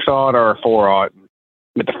 6-aught or a 4-aught.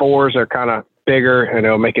 But the 4s are kind of bigger, and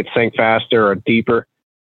it'll make it sink faster or deeper.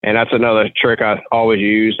 And that's another trick I always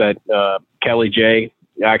use that Kelly J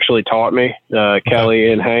actually taught me,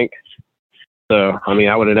 Kelly and Hank. So,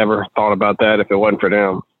 I would have never thought about that if it wasn't for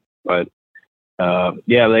them. But,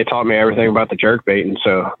 they taught me everything about the jerkbait, and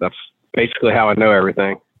so that's basically how I know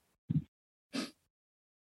everything.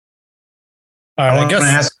 I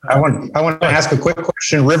want to ask a quick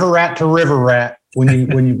question. River rat to river rat. When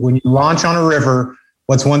you launch on a river,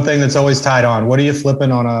 what's one thing that's always tied on? What are you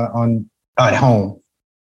flipping on at home?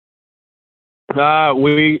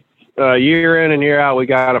 We year in and year out, we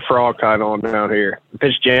got a frog tied on down here. If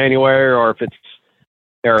it's January or if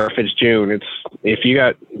it's June, if you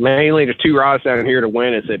got mainly the 2 rods down here to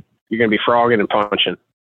win, is that you're going to be frogging and punching.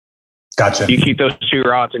 Gotcha. If you keep those 2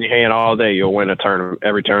 rods in your hand all day, you'll win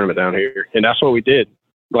every tournament down here. And that's what we did.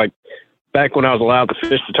 Like back when I was allowed to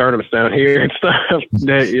fish the tournaments down here and stuff,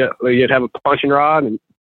 you'd have a punching rod and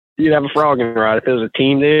you'd have a frogging rod. If it was a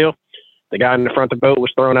team deal, the guy in the front of the boat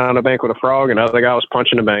was throwing out on the bank with a frog, and the other guy was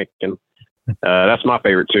punching the bank. And that's my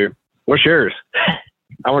favorite too. What's yours?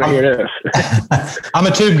 I want to hear this. I'm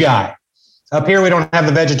a tube guy. Up here, we don't have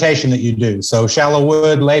the vegetation that you do. So shallow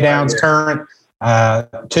wood, laydowns, current,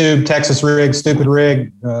 tube, Texas rig, stupid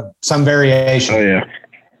rig, some variation. Oh,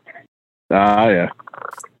 yeah. Yeah.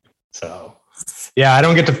 So, yeah, I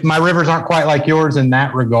don't get to, my rivers aren't quite like yours in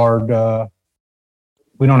that regard.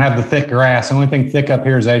 We don't have the thick grass. The only thing thick up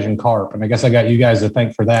here is Asian carp. And I guess I got you guys to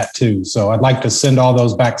thank for that too. So I'd like to send all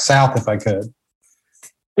those back south if I could.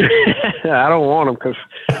 I don't want them because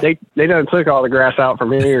they done took all the grass out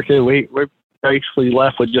from here too. We're basically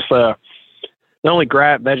left with just the only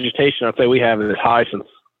vegetation I'd say we have is hyacinths.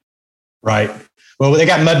 Right. Well, they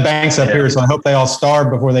got mud banks up here, so I hope they all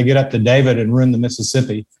starve before they get up to David and ruin the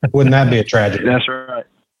Mississippi. Wouldn't that be a tragedy? That's right.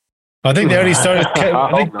 I think they already started.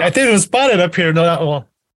 I think it was spotted up here. No, well,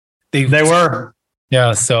 they were.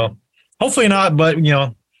 Yeah. So hopefully not, but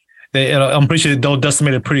I'm pretty sure they'll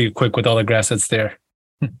decimate it pretty quick with all the grass that's there.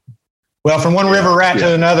 Well, from one river rat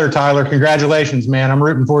to another, Tyler, congratulations, man. I'm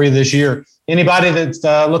rooting for you this year. Anybody that's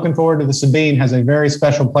looking forward to the Sabine has a very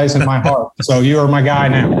special place in my heart. So you are my guy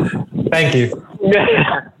now. Thank you.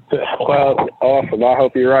 Well, awesome. I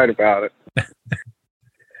hope you're right about it.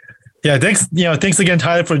 Yeah, thanks. Thanks again,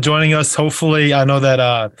 Tyler, for joining us. Hopefully, I know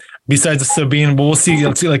that besides the Sabine, we'll see.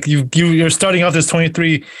 Like you're starting off this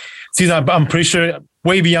 23 season. I'm pretty sure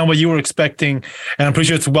way beyond what you were expecting, and I'm pretty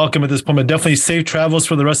sure it's welcome at this point. But definitely safe travels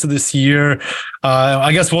for the rest of this year.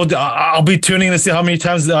 I guess I'll be tuning in to see how many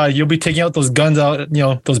times you'll be taking out those guns out.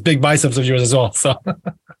 Those big biceps of yours as well. So,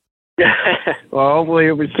 well, hopefully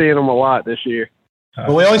you'll be seeing them a lot this year.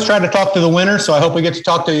 Well, we always try to talk to the winner, so I hope we get to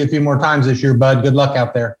talk to you a few more times this year, bud. Good luck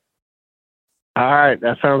out there. All right,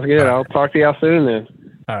 that sounds good. I'll talk to y'all soon then.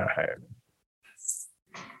 All right.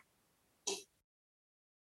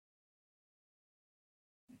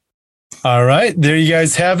 All right, there you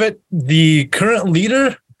guys have it. The current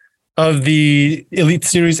leader of the Elite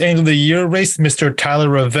Series Angel of the Year race, Mr. Tyler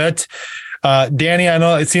Rivet. Danny, I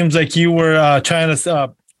know it seems like you were trying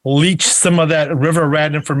to leech some of that river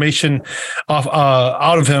rat information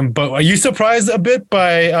out of him, but are you surprised a bit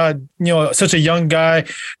by such a young guy?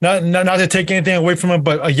 Not to take anything away from him,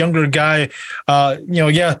 but a younger guy. 2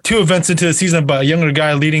 events into the season, but a younger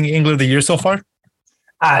guy leading Angler of the Year so far.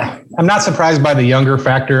 I'm not surprised by the younger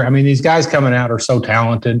factor. I mean, these guys coming out are so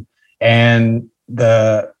talented, and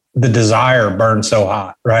the desire burns so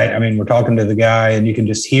hot, right? I mean, we're talking to the guy and you can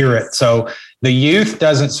just hear it. So the youth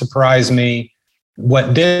doesn't surprise me.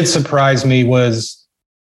 What did surprise me was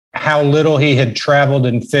how little he had traveled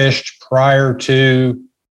and fished prior to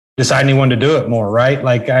deciding he wanted to do it more, right?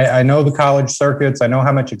 Like I know the college circuits, I know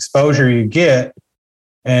how much exposure you get,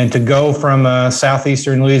 and to go from a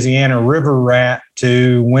southeastern Louisiana river rat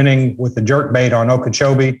to winning with the jerkbait on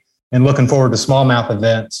Okeechobee and looking forward to smallmouth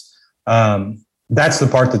events. That's the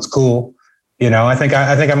part that's cool. I think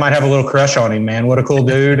I might have a little crush on him, man. What a cool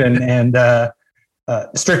dude. And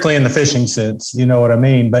strictly in the fishing sense, you know what I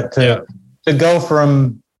mean? But to go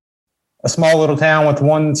from a small little town with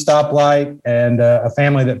one stoplight and a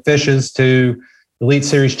family that fishes to Elite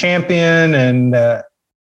Series champion and,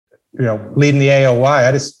 leading the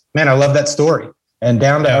AOY, I love that story. And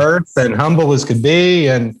down to earth and humble as could be.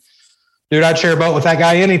 And dude, I'd share a boat with that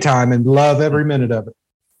guy anytime and love every minute of it.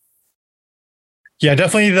 Yeah,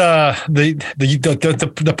 definitely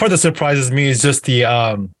the part that surprises me is just the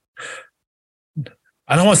I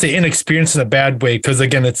don't want to say inexperience in a bad way, because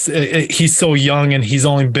again, he's so young and he's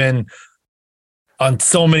only been on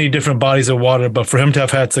so many different bodies of water, but for him to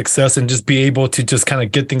have had success and just be able to just kind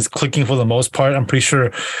of get things clicking for the most part, I'm pretty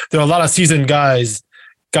sure there are a lot of seasoned guys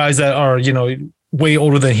that are, way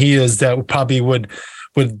older than he is that probably would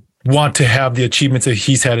want to have the achievements that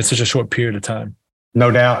he's had in such a short period of time.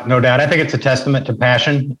 No doubt. I think it's a testament to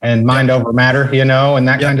passion and mind over matter, and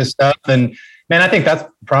that kind of stuff. And man, I think that's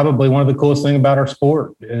probably one of the coolest things about our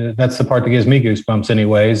sport. That's the part that gives me goosebumps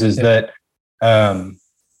anyways, is that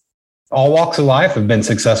all walks of life have been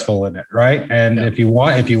successful in it. Right. And if you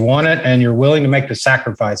want it and you're willing to make the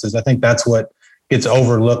sacrifices, I think that's what gets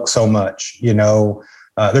overlooked so much.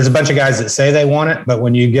 There's a bunch of guys that say they want it, but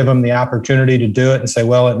when you give them the opportunity to do it and say,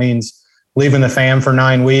 well, it means leaving the fam for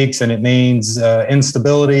 9 weeks and it means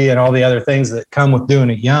instability and all the other things that come with doing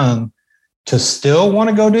it young, to still want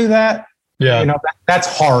to go do that. Yeah. That's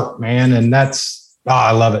heart, man. And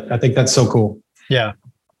I love it. I think that's so cool. Yeah.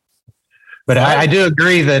 But I do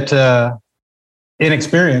agree that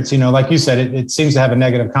inexperience, like you said, it seems to have a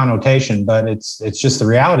negative connotation, but it's just the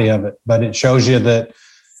reality of it. But it shows you that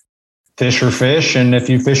fish are fish. And if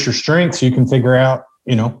you fish your strengths, you can figure out,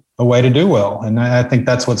 a way to do well. And I think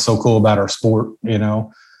that's what's so cool about our sport.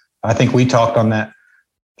 I think we talked on that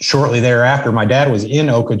shortly thereafter. My dad was in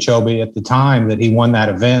Okeechobee at the time that he won that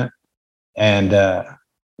event, and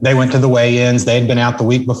they went to the weigh-ins. They'd been out the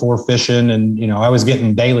week before fishing, and I was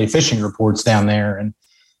getting daily fishing reports down there. And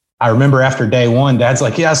I remember after day one, Dad's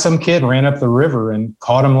like, yeah, some kid ran up the river and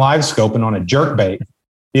caught him live scoping on a jerkbait,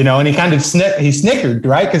 and he kind of snickered,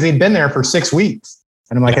 right? Because he'd been there for 6 weeks.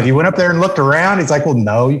 And I'm like, have you went up there and looked around? He's like, well,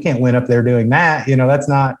 no, you can't win up there doing that. That's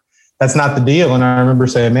not the deal. And I remember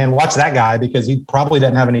saying, man, watch that guy, because he probably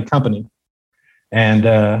doesn't have any company. And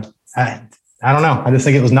I don't know. I just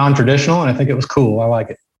think it was non-traditional, and I think it was cool. I like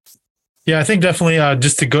it. Yeah, I think definitely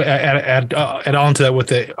just to go add on to that with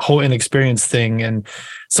the whole inexperience thing. And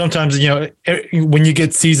sometimes, when you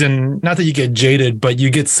get seasoned, not that you get jaded, but you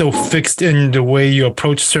get so fixed in the way you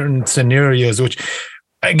approach certain scenarios, which,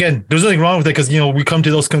 again, there's nothing wrong with it, because, we come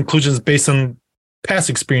to those conclusions based on past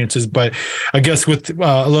experiences. But I guess with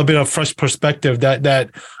a little bit of fresh perspective,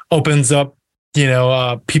 that opens up,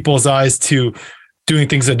 people's eyes to doing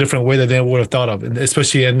things a different way that they would have thought of, and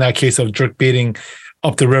especially in that case of jerk baiting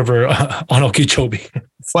up the river on Okeechobee.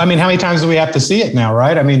 Well, how many times do we have to see it now,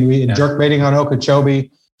 right? Jerk baiting on Okeechobee.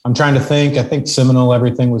 I'm trying to think. I think Seminole,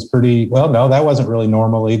 everything was pretty, well, no, that wasn't really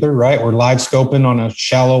normal either, right? We're live scoping on a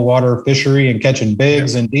shallow water fishery and catching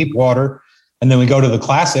bigs in deep water. And then we go to the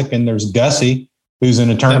Classic, and there's Gussie, who's in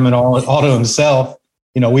a tournament all to himself.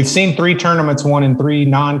 We've seen 3 tournaments won in 3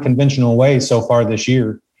 non-conventional ways so far this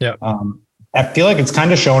year. Yeah. I feel like it's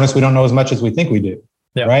kind of showing us we don't know as much as we think we do.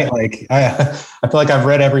 Yeah. Right. Like I feel like I've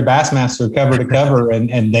read every Bassmaster cover to cover, and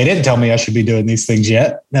they didn't tell me I should be doing these things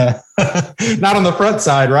yet. Not on the front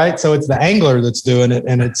side. Right. So it's the angler that's doing it.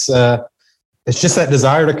 And it's just that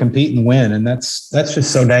desire to compete and win. And that's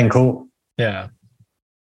just so dang cool. Yeah.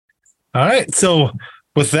 All right. So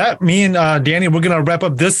with that, me and Danny, we're going to wrap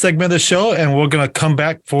up this segment of the show, and we're going to come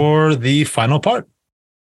back for the final part.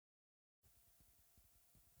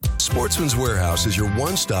 Sportsman's Warehouse is your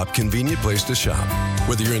one-stop convenient place to shop.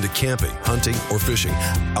 Whether you're into camping, hunting, or fishing,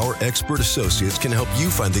 our expert associates can help you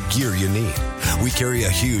find the gear you need. We carry a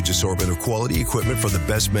huge assortment of quality equipment from the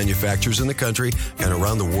best manufacturers in the country and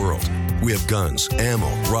around the world. We have guns, ammo,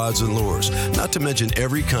 rods, and lures, not to mention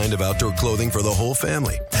every kind of outdoor clothing for the whole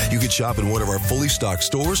family. You can shop in one of our fully stocked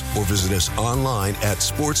stores or visit us online at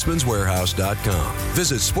sportsmanswarehouse.com.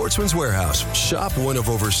 Visit Sportsman's Warehouse. Shop one of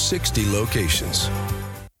over 60 locations.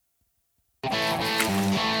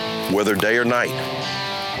 Whether day or night,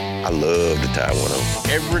 I love to tie one on.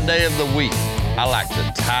 Every day of the week, I like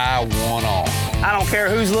to tie one on. I don't care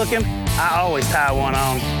who's looking, I always tie one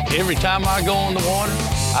on. Every time I go in the water,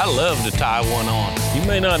 I love to tie one on. You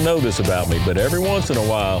may not know this about me, but every once in a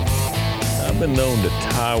while, I've been known to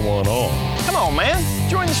tie one on. Come on, man.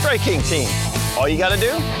 Join the Stray King team. All you got to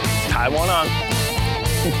do, tie one on.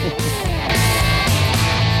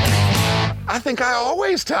 I think I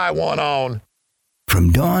always tie one on. From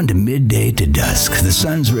dawn to midday to dusk, the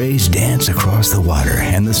sun's rays dance across the water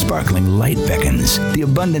and the sparkling light beckons. The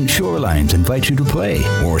abundant shorelines invite you to play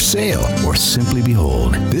or sail or simply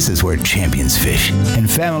behold. This is where champions fish and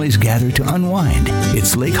families gather to unwind.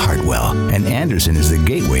 It's Lake Hartwell, and Anderson is the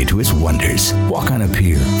gateway to its wonders. Walk on a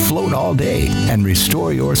pier, float all day, and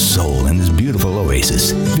restore your soul in this beautiful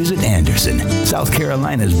oasis. Visit Anderson, South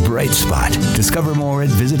Carolina's bright spot. Discover more at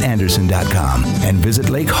visitanderson.com and visit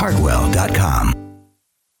lakehartwell.com.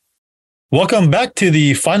 Welcome back to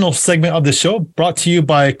the final segment of the show, brought to you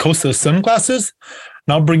by Costa Sunglasses.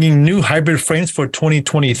 Now bringing new hybrid frames for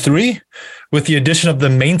 2023. With the addition of the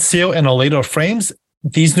mainsail and Aledo frames,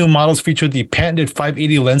 these new models feature the patented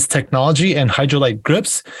 580 lens technology and Hydrolite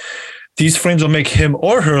grips. These frames will make him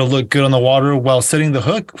or her look good on the water while setting the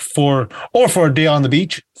hook for a day on the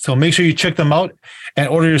beach. So make sure you check them out and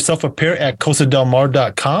order yourself a pair at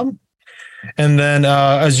costadelmar.com. And then,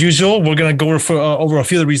 as usual, we're going to go over a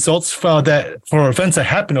few of the results for events that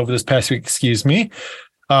happened over this past week.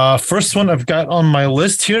 First one I've got on my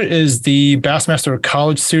list here is the Bassmaster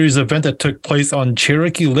College Series event that took place on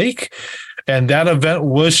Cherokee Lake. And that event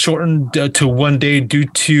was shortened to 1 day due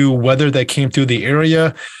to weather that came through the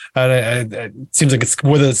area. It seems like it's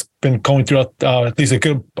weather that's been going throughout at least a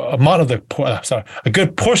good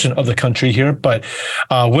portion of the country here. But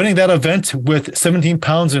winning that event with 17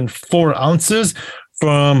 pounds and 4 ounces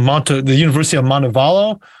from the University of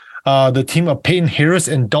Montevallo, the team of Peyton Harris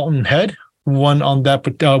and Dalton Head won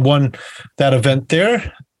that event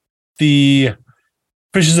there. The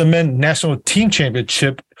Fishes of Men National Team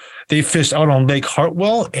Championship, they fished out on Lake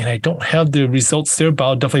Hartwell, and I don't have the results there, but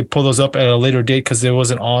I'll definitely pull those up at a later date because it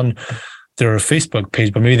wasn't on their Facebook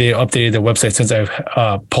page, but maybe they updated their website since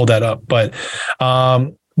I've pulled that up. But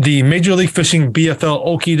the Major League Fishing BFL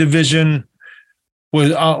Okie division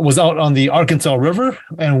was out on the Arkansas River,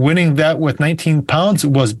 and winning that with 19 pounds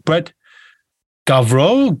was Brett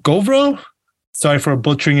Govro. Sorry for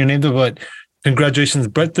butchering your name, but congratulations,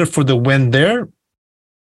 Brett, there for the win there.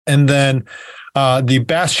 And then the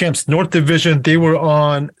Bass Champs North Division, they were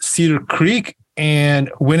on Cedar Creek,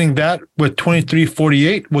 and winning that with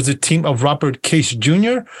 23-48 was a team of Robert Case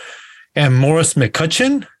Jr. and Morris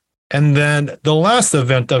McCutcheon. And then the last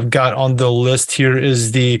event I've got on the list here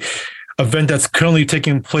is the event that's currently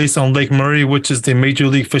taking place on Lake Murray, which is the Major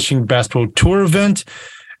League Fishing Bass Pro Tour event.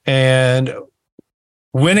 And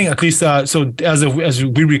winning, at least, so as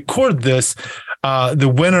we record this,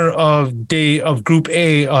 the winner of Group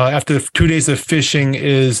A after 2 days of fishing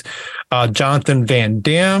is Jonathan Van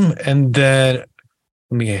Dam. And then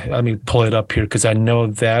let me pull it up here because I know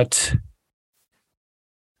that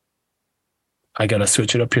I gotta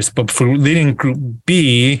switch it up here. But for leading Group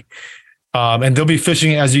B, and they'll be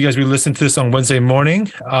fishing as you guys will listen to this on Wednesday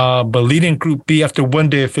morning. But leading Group B after 1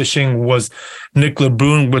 day of fishing was Nick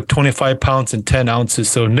LeBrun with 25 pounds and 10 ounces.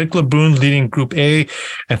 So Nick LeBrun leading Group A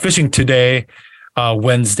and fishing today,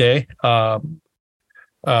 Wednesday. But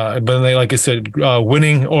like I said,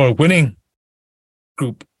 winning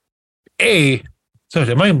Group A. So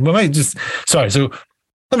let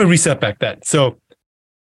me reset back that. So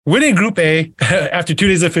winning Group A after 2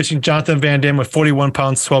 days of fishing, Jonathan Van Dam with 41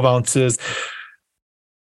 pounds, 12 ounces.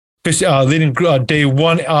 Leading day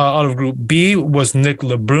one out of Group B was Nick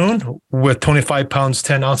LeBrun with 25 pounds,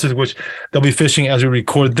 10 ounces, which they'll be fishing as we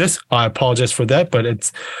record this. I apologize for that, but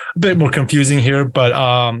it's a bit more confusing here. But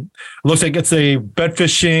it looks like it's a bed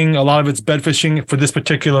fishing. A lot of it's bed fishing for this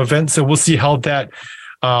particular event. So we'll see how that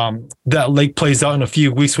lake plays out in a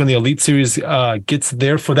few weeks when the Elite Series gets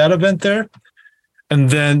there for that event there.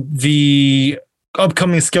 And then the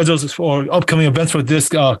upcoming schedules or upcoming events for this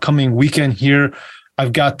coming weekend here,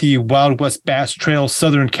 I've got the Wild West Bass Trail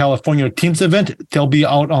Southern California Teams event. They'll be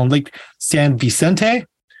out on Lake San Vicente.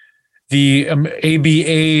 The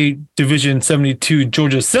ABA Division 72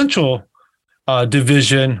 Georgia Central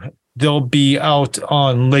Division, they'll be out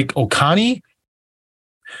on Lake Oconee.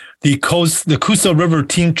 The Coosa River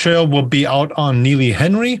Team Trail will be out on Neely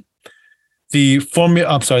Henry. The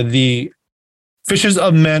Fishers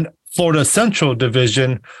of Men Florida Central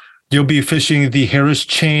Division, you'll be fishing the Harris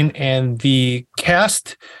Chain and the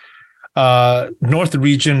Cast. North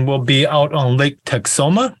region will be out on Lake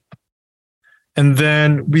Texoma. And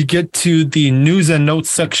then we get to the news and notes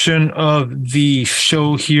section of the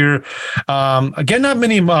show here. Again,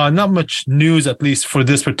 not much news, at least for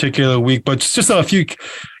this particular week, but just a few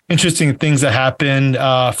interesting things that happened.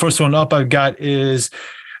 First one up I've got is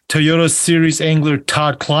Toyota Series angler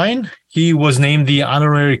Todd Klein. He was named the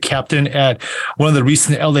honorary captain at one of the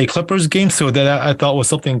recent LA Clippers games, so that I thought was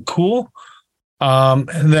something cool. And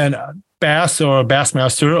then Bass or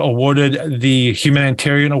Bassmaster awarded the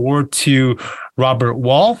humanitarian award to Robert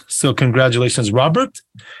Wall. So congratulations, Robert.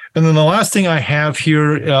 And then the last thing I have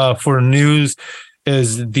here for news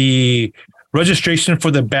is the registration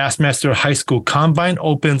for the Bassmaster High School Combine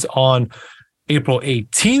opens on April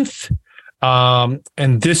 18th.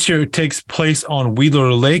 And this year it takes place on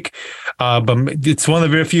Wheeler Lake. But it's one of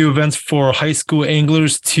the very few events for high school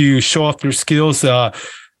anglers to show off their skills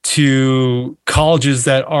to colleges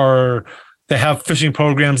that have fishing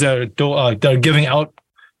programs that are giving out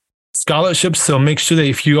scholarships. So make sure that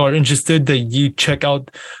if you are interested, that you check out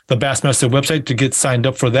the Bassmaster website to get signed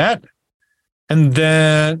up for that. And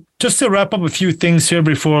then just to wrap up a few things here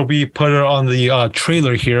before we put it on the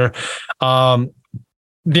trailer here.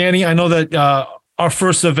 Danny, I know that our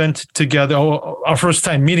first event together, our first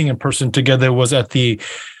time meeting in person together was at the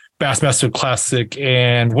Bassmaster Classic.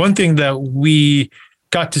 And one thing that we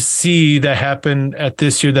got to see that happened at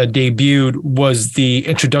this year that debuted was the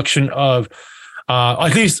introduction of,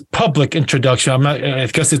 at least public introduction. I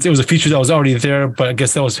guess it was a feature that was already there, but I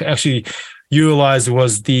guess that was actually utilized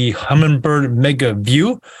was the Humminbird Mega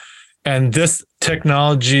View. And this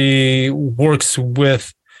technology works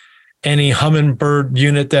with any Humminbird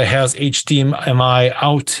unit that has HDMI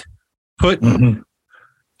output. Mm-hmm.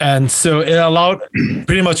 And so it allowed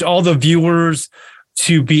pretty much all the viewers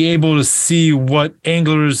to be able to see what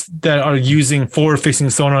anglers that are using forward-facing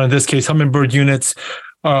sonar, in this case, Humminbird units,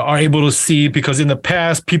 are able to see, because in the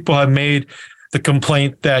past, people have made the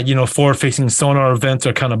complaint that, forward-facing sonar events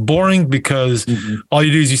are kind of boring because all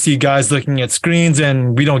you do is you see guys looking at screens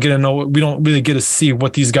and we don't really get to see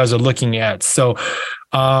what these guys are looking at. So,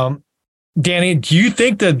 Danny, do you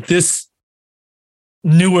think that this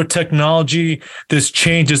newer technology, this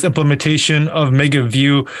change, this implementation of Mega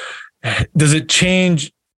View, does it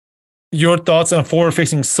change your thoughts on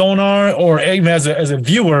forward-facing sonar, or even as a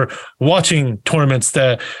viewer watching tournaments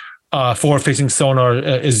that forward-facing sonar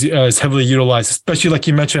is heavily utilized, especially like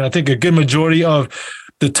you mentioned? I think a good majority of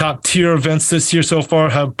the top tier events this year so far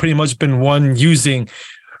have pretty much been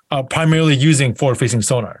primarily using forward-facing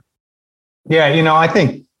sonar. Yeah,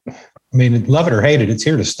 love it or hate it, it's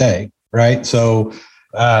here to stay, right? So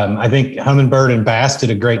I think Humminbird and Bass did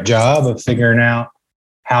a great job of figuring out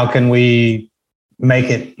how can we make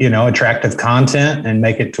it, attractive content and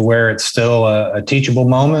make it to where it's still a teachable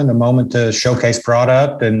moment, a moment to showcase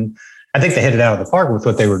product. And I think they hit it out of the park with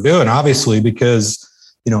what they were doing, obviously, because,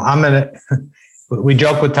 we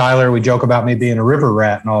joke with Tyler, we joke about me being a river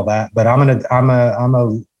rat and all that, but I'm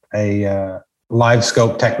a live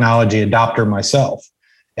scope technology adopter myself.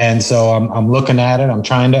 And so I'm looking at it, I'm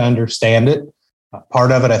trying to understand it.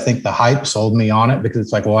 Part of it, I think the hype sold me on it, because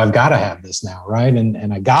it's like, well, I've got to have this now, right?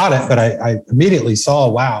 And I got it, but I immediately saw,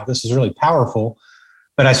 wow, this is really powerful.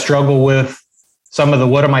 But I struggle with some of the,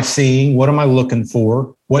 what am I seeing? What am I looking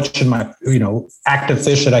for? What should my, active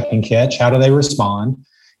fish that I can catch? How do they respond?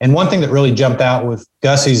 And one thing that really jumped out with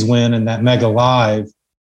Gussie's win and that Mega Live,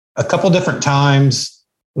 a couple different times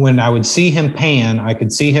when I would see him pan, I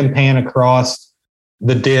could see him pan across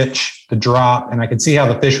the ditch, the drop, and I could see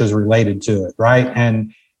how the fish was related to it, right?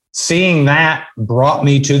 And seeing that brought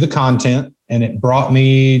me to the content, and it brought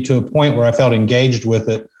me to a point where I felt engaged with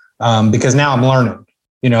it, because now I'm learning.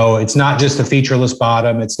 It's not just a featureless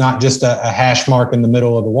bottom. It's not just a hash mark in the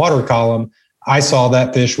middle of the water column. I saw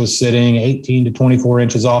that fish was sitting 18 to 24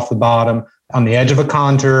 inches off the bottom on the edge of a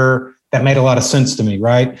contour. That made a lot of sense to me,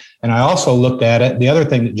 right? And I also looked at it. The other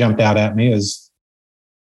thing that jumped out at me is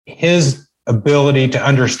his ability to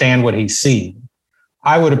understand what he's seeing.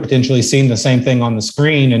 I would have potentially seen the same thing on the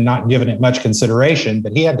screen and not given it much consideration,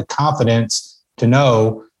 but he had the confidence to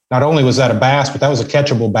know not only was that a bass, but that was a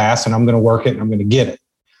catchable bass, and I'm going to work it and I'm going to get it,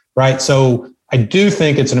 right? So I do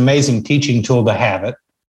think it's an amazing teaching tool to have it.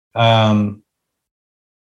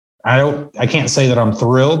 I can't say that I'm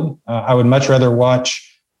thrilled. I would much rather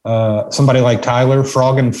watch somebody like Tyler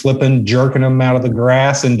frogging, flipping, jerking them out of the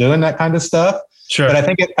grass and doing that kind of stuff. Sure. But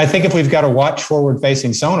I think if we've got to watch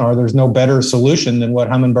forward-facing sonar, there's no better solution than what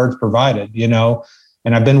Humminbird's provided,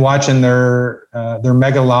 And I've been watching their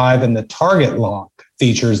Mega Live and the target lock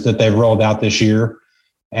features that they've rolled out this year,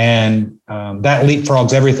 and that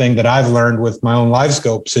leapfrogs everything that I've learned with my own live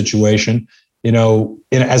scope situation.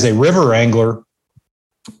 As a river angler,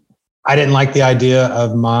 I didn't like the idea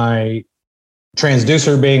of my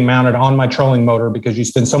transducer being mounted on my trolling motor, because you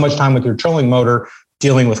spend so much time with your trolling motor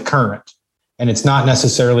dealing with current, and it's not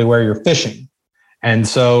necessarily where you're fishing. And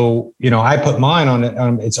so, I put mine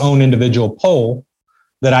on its own individual pole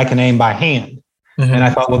that I can aim by hand. Mm-hmm. And I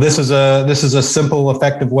thought, well, this is a simple,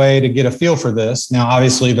 effective way to get a feel for this. Now,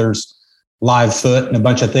 obviously there's live foot and a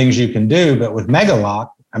bunch of things you can do, but with Mega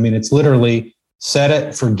Lock, I mean, it's literally set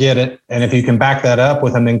it, forget it. And if you can back that up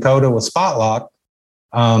with a Minn Kota with spot lock,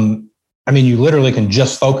 I mean, you literally can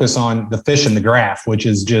just focus on the fish in the graph, which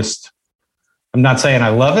is just, I'm not saying I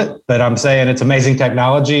love it, but I'm saying it's amazing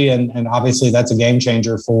technology. And obviously that's a game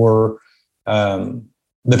changer for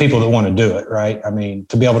the people that want to do it, right? I mean,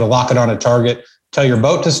 to be able to lock it on a target, tell your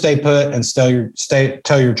boat to stay put and tell your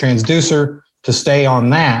transducer to stay on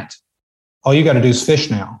that. All you got to do is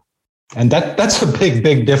fish now. And that's a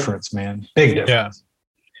big difference, man. Big difference.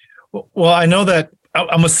 Yeah. Well, I know that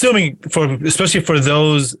I'm assuming especially for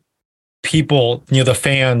those people, the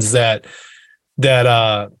fans that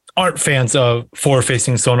aren't fans of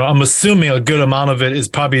forward-facing sonar, I'm assuming a good amount of it is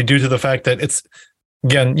probably due to the fact that it's,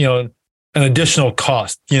 again, an additional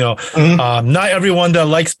cost. Not everyone that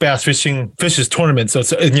likes bass fishing fishes tournaments. So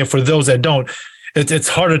it's, for those that don't, it's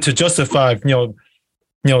harder to justify,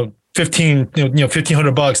 $1,500,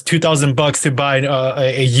 $2,000 to buy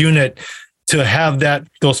a unit to have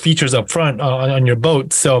those features up front on your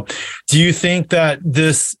boat. So do you think that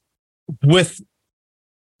with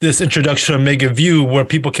this introduction of Mega View, where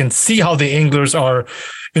people can see how the anglers are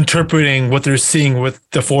interpreting what they're seeing with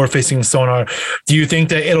the forward-facing sonar, do you think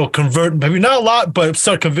that it'll convert, maybe not a lot, but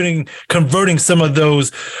start converting some of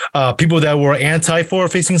those people that were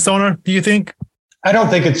anti-forward-facing sonar, do you think? I don't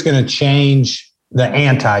think it's going to change the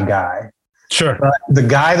anti-guy. Sure. But the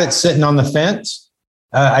guy that's sitting on the fence,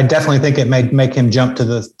 I definitely think it may make him jump to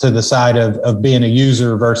the side of being a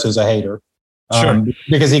user versus a hater. Sure.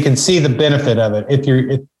 Because he can see the benefit of it.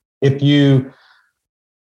 If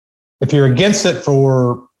you're against it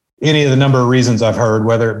for any of the number of reasons I've heard,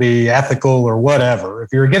 whether it be ethical or whatever,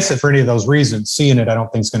 if you're against it for any of those reasons, seeing it, I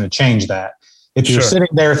don't think is going to change that. If you're sitting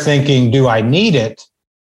there thinking, do I need it?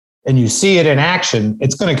 And you see it in action,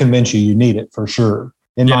 it's going to convince you need it for sure,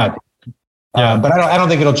 in my opinion. But I don't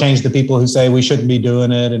think it'll change the people who say we shouldn't be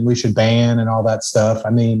doing it and we should ban and all that stuff.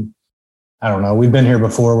 I mean, I don't know. We've been here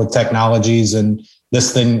before with technologies, and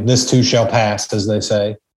this too shall pass, as they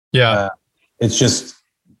say. Yeah. It's just,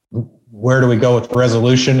 where do we go with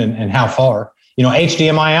resolution and how far?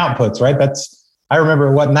 HDMI outputs, right? I remember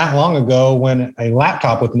it wasn't that long ago when a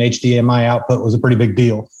laptop with an HDMI output was a pretty big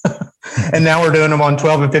deal. And now we're doing them on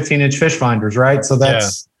 12 and 15-inch fish finders, right? So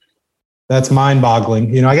that's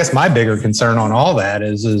mind-boggling. I guess my bigger concern on all that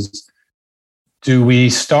is do we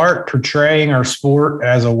start portraying our sport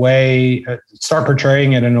as start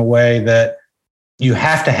portraying it in a way that you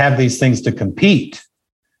have to have these things to compete?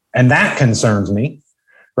 And that concerns me,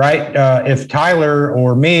 right? If Tyler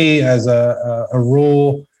or me as a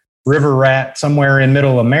rural river rat somewhere in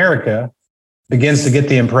middle America begins to get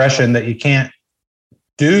the impression that you can't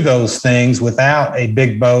do those things without a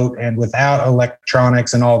big boat and without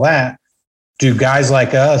electronics and all that, do guys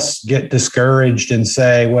like us get discouraged and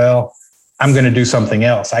say, well, I'm going to do something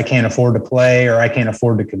else. I can't afford to play, or I can't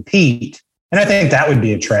afford to compete. And I think that would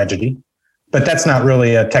be a tragedy, but that's not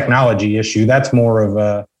really a technology issue. That's more of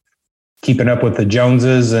a keeping up with the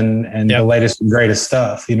Joneses and the latest and greatest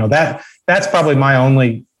stuff. That's probably my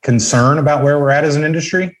only concern about where we're at as an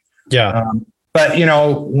industry. Yeah. But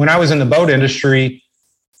when I was in the boat industry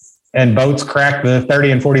and boats cracked the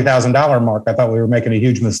 $30,000 and $40,000 mark, I thought we were making a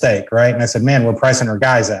huge mistake. Right. And I said, man, we're pricing our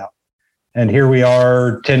guys out. And here we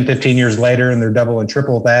are 10, 15 years later, and they're double and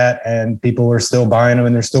triple that, and people are still buying them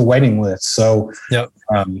and they're still waiting lists. So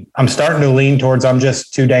I'm starting to lean towards, I'm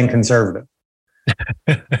just too dang conservative.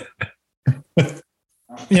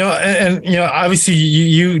 Obviously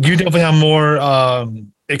you definitely have more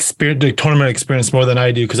experience, the tournament experience, more than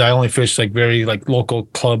I do, because I only fish very local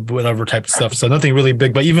club, whatever type of stuff. So nothing really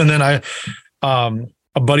big. But even then,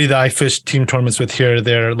 a buddy that I fish team tournaments with here or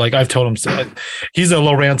there, I've told him, so he's a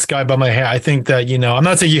Lowrance guy by my hand. I think that, I'm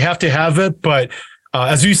not saying you have to have it, but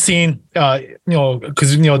as we've seen, because,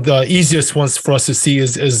 the easiest ones for us to see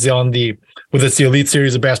is on whether it's the Elite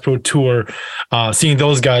Series or Bass Pro Tour, seeing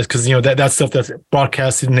those guys, because, that stuff that's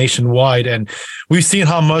broadcasted nationwide. And we've seen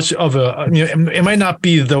how much of it might not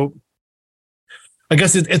be I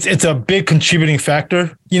guess it's a big contributing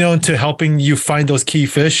factor, to helping you find those key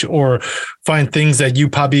fish or find things that you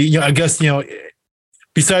probably,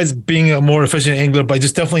 besides being a more efficient angler, but it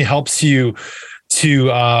just definitely helps you to,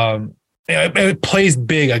 it plays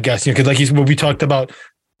big, I guess, because what we talked about,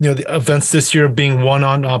 the events this year being won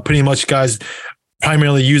on pretty much guys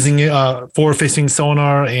primarily using forward-facing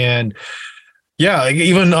sonar. And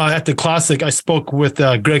even at the Classic, I spoke with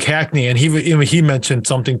Greg Hackney, and he mentioned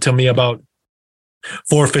something to me about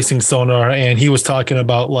forward-facing sonar, and he was talking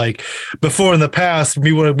about before in the past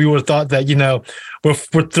we would have thought that we're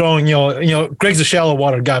throwing Greg's a shallow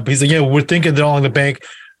water guy, but he's like we're thinking they're along the bank,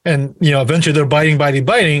 and eventually they're biting,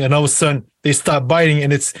 and all of a sudden they stop biting,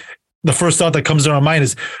 and it's the first thought that comes to our mind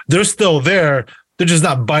is they're still there, they're just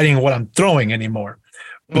not biting what I'm throwing anymore.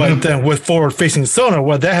 But then with forward-facing sonar,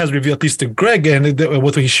 what that has revealed, at least to Greg, and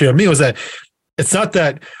what he shared with me, was that it's not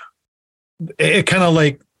that it kind of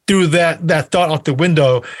like threw that thought out the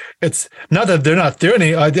window. It's not that they're not there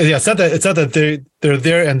any. It's not that they're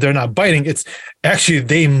there and they're not biting. It's actually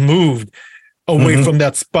they moved away from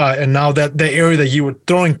that spot, and now that the area that you were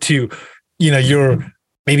throwing to, you're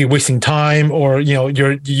maybe wasting time, or you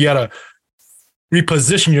gotta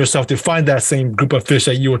reposition yourself to find that same group of fish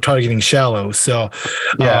that you were targeting shallow. So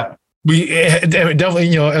we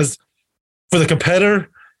definitely, as for the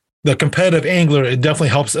competitive angler, it definitely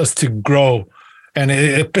helps us to grow. And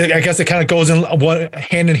I guess it kind of goes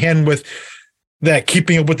hand in hand with that,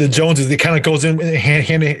 keeping up with the Joneses. It kind of goes hand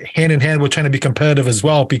in hand with trying to be competitive as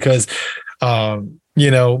well, because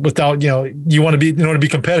without, you want to be, in order to be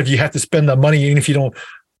competitive, you have to spend the money, even if you don't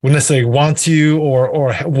necessarily want to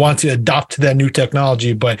or want to adopt that new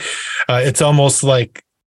technology. But it's almost like,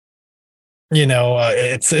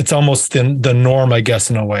 it's almost the norm, I guess,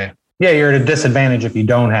 in a way. Yeah, you're at a disadvantage if you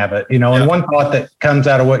don't have it. And one thought that comes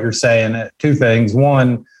out of what you're saying, two things.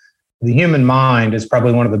 One, the human mind is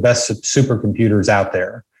probably one of the best supercomputers out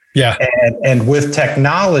there. Yeah. And with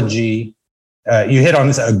technology, you hit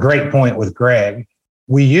on a great point with Greg.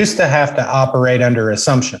 We used to have to operate under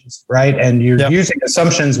assumptions, right? And you're using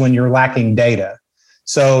assumptions when you're lacking data.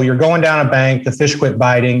 So you're going down a bank, the fish quit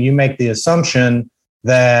biting, you make the assumption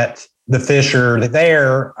that the fish are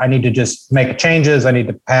there. I need to just make changes. I need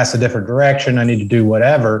to pass a different direction. I need to do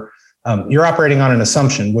whatever. You're operating on an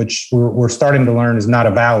assumption, which we're starting to learn is not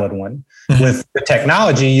a valid one. With the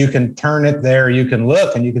technology, you can turn it there. You can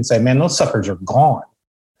look and you can say, man, those suckers are gone.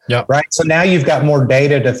 Yeah. Right. So now you've got more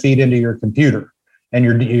data to feed into your computer, and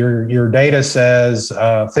your data says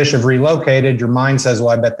fish have relocated. Your mind says, well,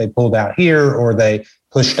 I bet they pulled out here, or they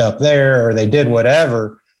pushed up there, or they did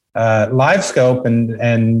whatever. Live scope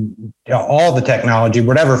and all the technology,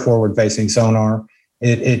 whatever forward-facing sonar,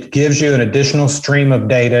 it gives you an additional stream of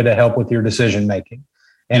data to help with your decision making.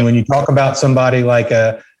 And when you talk about somebody like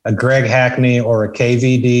a Greg Hackney or a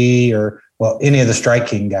KVD or any of the Strike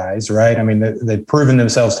King guys, right? I mean, they've proven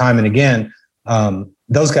themselves time and again.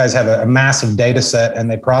 Those guys have a massive data set,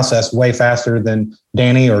 and they process way faster than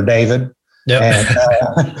Danny or David. Yeah.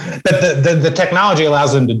 But the technology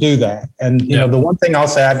allows them to do that. And, the one thing I'll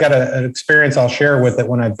say, I've got an experience I'll share with it.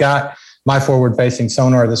 When I've got my forward-facing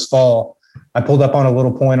sonar this fall, I pulled up on a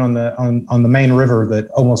little point on the main river that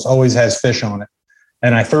almost always has fish on it.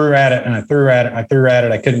 And I threw at it and I threw at it and I threw at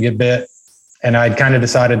it. I couldn't get bit. And I'd kind of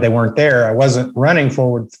decided they weren't there. I wasn't running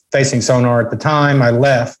forward-facing sonar at the time. I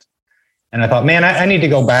left. And I thought, man, I need to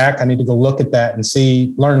go back. I need to go look at that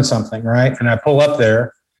and learn something, right? And I pull up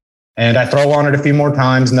there and I throw on it a few more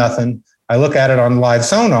times, nothing. I look at it on live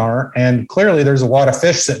sonar, and clearly there's a lot of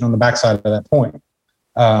fish sitting on the backside of that point.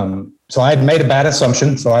 So I had made a bad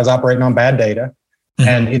assumption. So I was operating on bad data.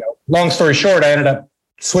 And, long story short, I ended up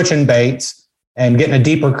switching baits and getting a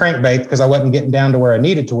deeper crankbait because I wasn't getting down to where I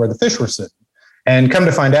needed to, where the fish were sitting. And come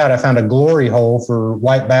to find out, I found a glory hole for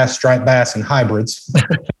white bass, striped bass, and hybrids.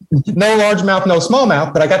 No largemouth, no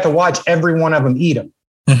smallmouth, but I got to watch every one of them eat them.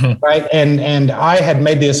 Right. And I had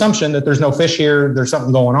made the assumption that there's no fish here. There's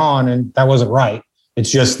something going on. And that wasn't right. It's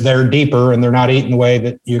just they're deeper and they're not eating the way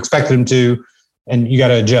that you expected them to. And you got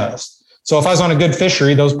to adjust. So if I was on a good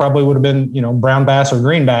fishery, those probably would have been, brown bass or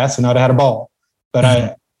green bass, and I'd have had a ball.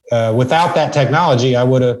 But without that technology, I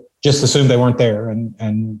would have just assumed they weren't there.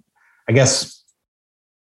 And I guess,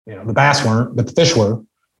 the bass weren't, but the fish were.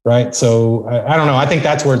 Right. So I don't know. I think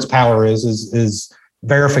that's where its power is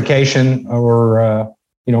verification or,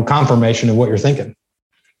 confirmation of what you're thinking.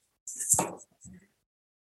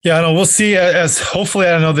 Yeah, I know. We'll see as hopefully,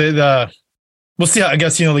 I don't know, we'll see how, I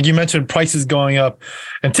guess, like you mentioned, prices going up,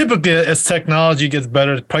 and typically as technology gets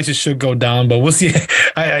better, prices should go down, but we'll see.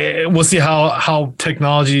 We'll see how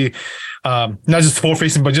technology, not just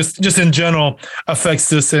forward-facing, but just in general affects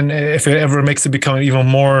this, and if it ever makes it become even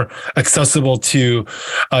more accessible to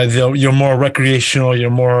your more recreational, your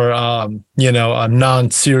more a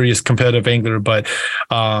non-serious competitive angler. But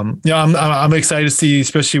I'm excited to see,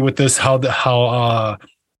 especially with this, how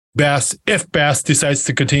Bass, if Bass decides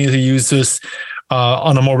to continue to use this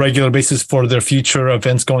on a more regular basis for their future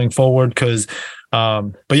events going forward, because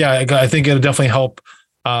but yeah, I think it'll definitely help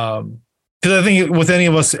because I think with any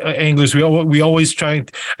of us anglers, we always try,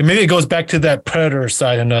 and maybe it goes back to that predator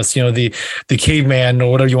side in us, the caveman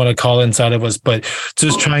or whatever you want to call it inside of us, but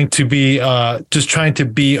just trying to be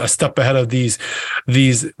a step ahead of these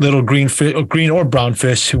little green or brown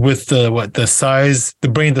fish with the size, the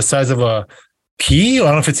brain the size of a pea. I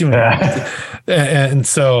don't know if it's even, and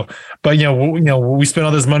so, but we spend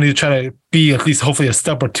all this money to try to be at least hopefully a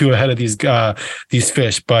step or two ahead of these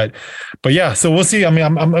fish. But yeah, so we'll see. I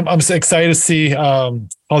mean, I'm excited to see how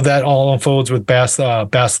that all unfolds with Bass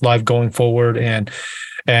Live going forward, and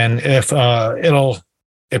if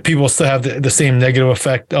people still have the same negative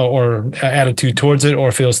effect or attitude towards it, or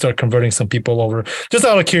if it'll start converting some people over, just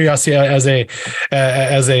out of curiosity as a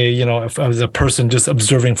person just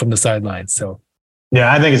observing from the sidelines. So.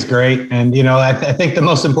 Yeah, I think it's great. And, I think the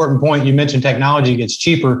most important point, you mentioned technology gets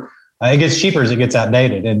cheaper. It gets cheaper as it gets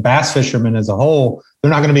outdated. And bass fishermen as a whole, they're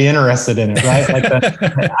not going to be interested in it, right? Like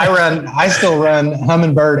I still run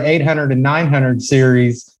Humminbird 800 and 900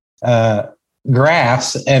 series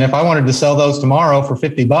graphs. And if I wanted to sell those tomorrow for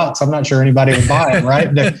 $50, I'm not sure anybody would buy them,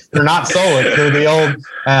 right? They're not sold. They're the old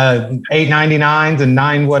 899s and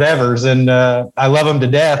 9 whatevers. And I love them to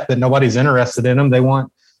death, but nobody's interested in them. They want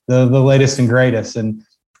the latest and greatest. And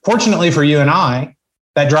fortunately for you and I,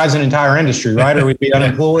 that drives an entire industry, right? Or we'd be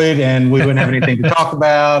unemployed and we wouldn't have anything to talk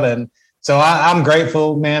about. And so I'm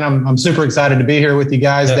grateful, man. I'm super excited to be here with you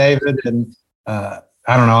guys, David. And I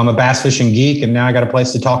don't know, I'm a bass fishing geek and now I got a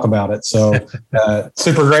place to talk about it. So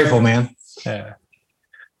super grateful, man. Yeah.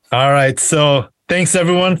 All right. So thanks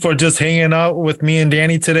everyone for just hanging out with me and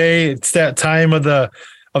Danny today. It's that time of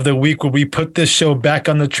the week where we put this show back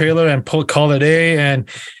on the trailer and call it a and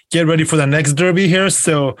get ready for the next derby here.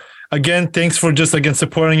 So again, thanks for just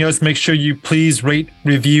supporting us. Make sure you please rate,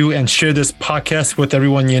 review, and share this podcast with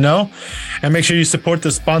everyone you know. And make sure you support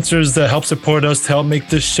the sponsors that help support us to help make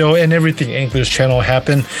this show and everything Anglers Channel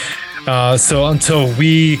happen. So until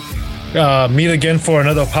we meet again for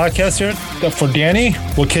another podcast here, for Danny,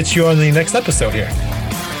 we'll catch you on the next episode here.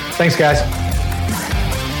 Thanks, guys.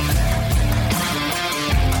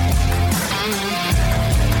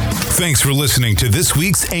 Thanks for listening to this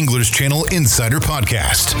week's Anglers Channel Insider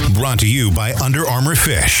Podcast, brought to you by Under Armour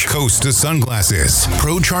Fish, Costa Sunglasses,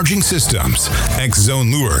 Pro Charging Systems, X-Zone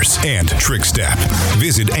Lures, and Trickstep.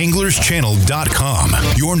 Visit anglerschannel.com,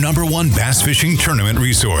 your #1 bass fishing tournament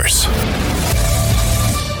resource.